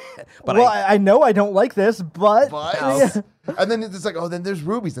 But well, I know I don't like this, but and then it's like, oh, then there's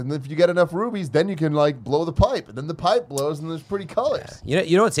rubies, and if you get enough rubies, then you can like blow the pipe, and then the pipe blows, and there's pretty colors.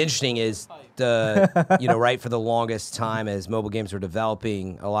 You know what's interesting is right, for the longest time as mobile games were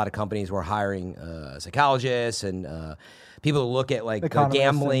developing, a lot of companies were hiring psychologists and people to look at like the Economists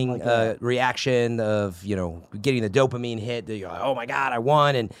gambling and like that. reaction of getting the dopamine hit. You're like, oh my god, I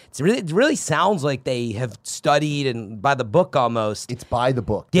won, and it really sounds like they have studied and by the book almost. It's by the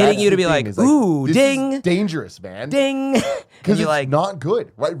book. Getting That's you to the be thing, like, is ooh, this ding. is dangerous, man. Ding, Because it's like, not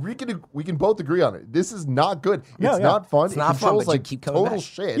good, right? We can both agree on it. This is not good. No, it's yeah. not fun. It's it not fun, controls but you like keep coming total back.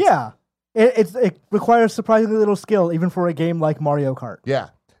 shit. yeah, it requires surprisingly little skill even for a game like Mario Kart. Yeah.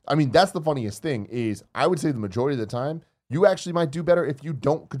 I mean, that's the funniest thing is I would say the majority of the time, you actually might do better if you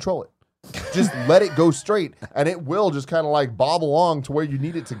don't control it. Just let it go straight, and it will just kind of like bob along to where you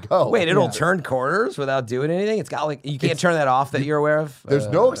need it to go. wait, it'll turn corners without doing anything. It's got like you can't turn that off that you're aware of. There's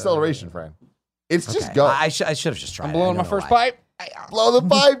no acceleration, friend. It's just go. I should have just tried. I'm it. blowing I my don't know first why. pipe. Blow the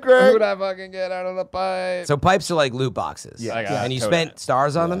pipe, Greg. Who'd I fucking get out of the pipe? So pipes are like loot boxes. Yeah. I got And you Toadette. spent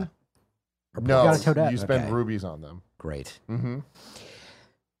stars on them? No, got a Toadette. you spend Okay. rubies on them. Great. Mm-hmm.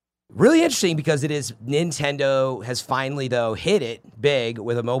 Really interesting because it is Nintendo has finally though hit it big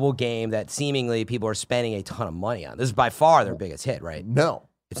with a mobile game that seemingly people are spending a ton of money on. This is by far their biggest hit, right? No,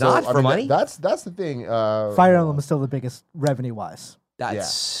 It's not for money? That's the thing. Fire Emblem is still the biggest revenue wise.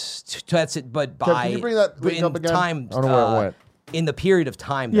 That's it. But Kev, by can you bring that but link in up again? time, I don't know where it went. in the period of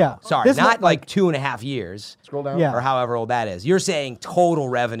time. Though. Yeah. Sorry, This not one, like 2.5 years. Scroll down. Yeah. Or however old that is. You're saying total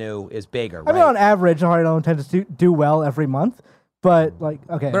revenue is bigger, I right? mean, on average, Fire Emblem tends to do well every month, But like,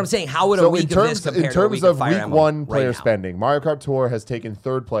 okay. But I'm saying, how would a So week of this compare in to a terms week of Fire week Emblem one player right now? spending, Mario Kart Tour has taken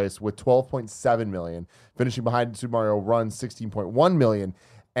third place with 12.7 million, finishing behind Super Mario Run 16.1 million,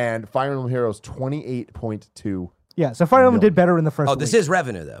 and Fire Emblem Heroes 28.2. Yeah, so Fire Emblem million. did better in the first Oh, week. this is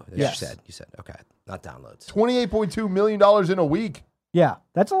revenue though. Yes. You said okay, not downloads. $28.2 million in a week. Yeah,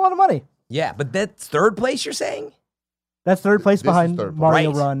 that's a lot of money. Yeah, but that's third place. You're saying? That's third place This is behind third place.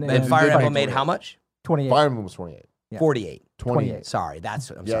 Mario Right. Run And and Fire did Emblem make made how much? 28. Fire Emblem was 28. Yeah. 48. 28. Sorry, that's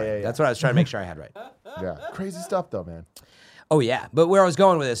what I'm Yeah, sorry. yeah, yeah. That's what I was trying to make sure I had right. Yeah. Crazy stuff, though, man. Oh yeah, but where I was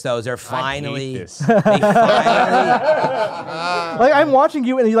going with this though is they're finally, this. they finally Like I'm watching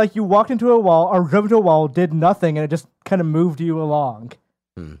you, and you walked into a wall or drove into a wall, did nothing, and it just kind of moved you along.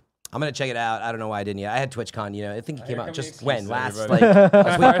 I'm gonna check it out. I don't know why I didn't yet. I had TwitchCon, I think it came out come just excuse when last everybody. like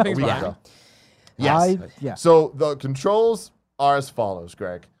I think A week fine. ago. yes. Yeah. So the controls are as follows,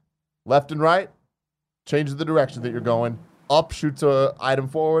 Greg. Left and right, changes the direction that you're going. Up shoots an item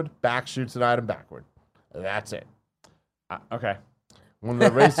forward, back shoots an item backward. That's it. Okay. When the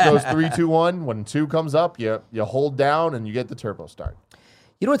race goes 3, 2, 1, when 2 comes up, you hold down and you get the turbo start.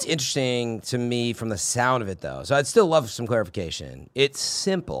 You know what's interesting to me from the sound of it, though? So I'd still love some clarification. It's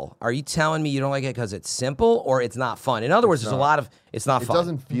simple. Are you telling me you don't like it because it's simple or it's not fun? In other words, there's a lot of it's not It fun.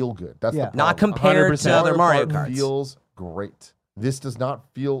 doesn't feel good. That's Yeah. the problem. Not compared to 100%. other Mario Kart Karts. feels great. This does not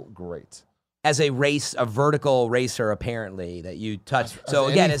feel great. As a vertical racer, apparently that you touch. So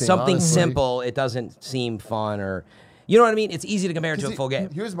again, it's anything, something honestly. simple. It doesn't seem fun, or you know what I mean. It's easy to compare it to a full game.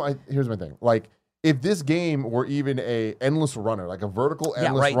 Here's my thing. Like, if this game were even a endless runner, like a vertical Yeah,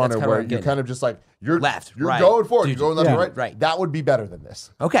 endless right, that's runner, kinda where what I'm you're getting kind of just like you're Left, you're right. going forward, Dude, you're going left yeah. and right. Right. That would be better than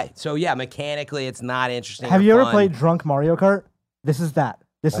this. Okay, so yeah, mechanically, it's not interesting. Have or you ever fun. played Drunk Mario Kart? This is that.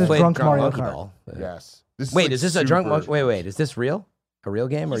 This is Played Drunk Mario Monkey Kart. Ball? Yes. This Wait, like is this a drunk? super- Wait, is this real? A real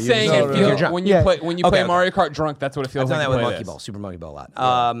game? Or He's you saying just it no, feels no. drunk? when you Yeah. play when you Okay, play okay. Mario Kart drunk, that's what it feels I've done like that to with play Monkey this. Ball, Super Monkey Ball a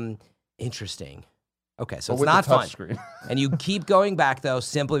lot. Interesting. Okay, so But it's with not the fun. touch screen. And you keep going back though,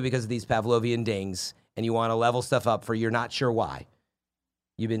 simply because of these Pavlovian dings, and you want to level stuff up for you're not sure why.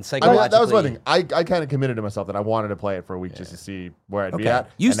 You've been I mean, psychologically. that was one thing. I kind of committed to myself that I wanted to play it for a week just to see where I'd be Okay. at.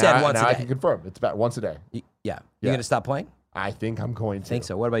 You And said now, once a now I day. can confirm it's about once a day. Yeah. Yeah. You're gonna stop playing? I think I'm going to. I think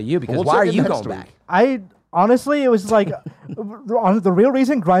so. What about you? Because we'll why check are in you next going week. back? I honestly, it was like the real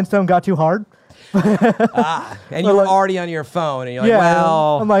reason Grindstone got too hard. And you were like- already on your phone, and you're like, Yeah,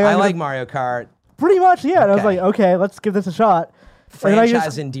 well, I'm like, I I'm like gonna- Mario Kart. Pretty much, yeah. And I was Okay. like, okay, let's give this a shot. And then I Franchise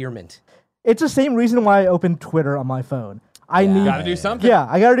just, endearment. it's the same reason why I opened Twitter on my phone. I need, Gotta do something. yeah,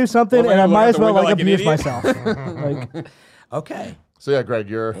 I got to do something, Well, and I look might out as the well window like like an abuse idiot. myself. Like, Okay. So yeah, Greg,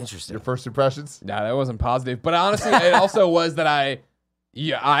 your Interesting. your first impressions. No, that wasn't positive. But honestly, it also was that I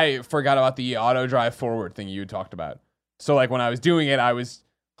forgot about the auto drive forward thing you talked about. So like when I was doing it, I was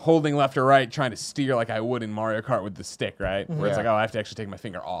holding left or right, trying to steer like I would in Mario Kart with the stick, right? Where it's Yeah. like, oh, I have to actually take my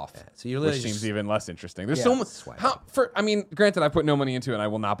finger off. So you're Which literally seems just, even less interesting. There's Yeah, so much. swipe. I mean, granted, I put no money into it, and I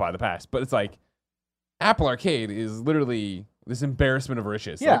will not buy the pass. But it's like Apple Arcade is literally this embarrassment of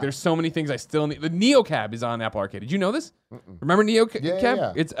riches. Yeah. Like, there's so many things I still need. The Neo Cab is on Apple Arcade. Did you know this? Remember Neo Cab?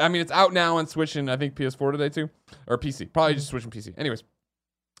 Yeah. It's out now on Switch and I think PS4 today too, or PC. Probably just Switch and PC. Anyways,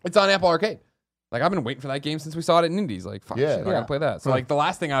 it's on Apple Arcade. Like I've been waiting for that game since we saw it in Indies. Like fuck, Yeah. shit, I Yeah. gotta play that. So like the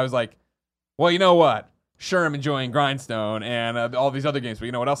last thing I was like, well, you know what? Sure, I'm enjoying Grindstone and all these other games, but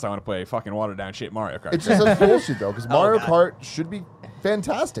you know what else I want to play? Fucking watered down shit Mario Kart. It's just a bullshit though, because Mario God. Kart should be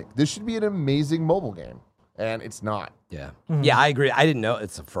fantastic. This should be an amazing mobile game, and it's not. Yeah. Yeah, I agree. I didn't know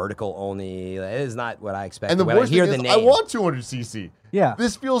it's a vertical only. It is not what I expected. And the when I worst hear thing the is, name. I want 200cc. yeah.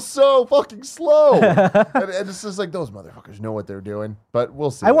 This feels so fucking slow, and it's just like those motherfuckers know what they're doing. But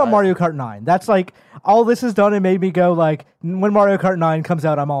we'll see. I want Mario Kart 9. That's like all this has done and made me go like when Mario Kart 9 comes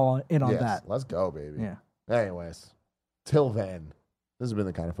out, I'm all in on Yes, that. let's go, baby. Yeah. Anyways, till then, this has been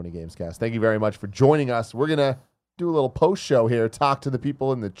the Kind of Funny Gamescast. Thank you very much for joining us. We're gonna do a little post show here, talk to the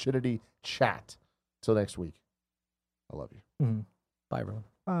people in the Chitty chat. Till next week, I love you. Mhm. Bye, everyone.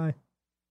 Bye.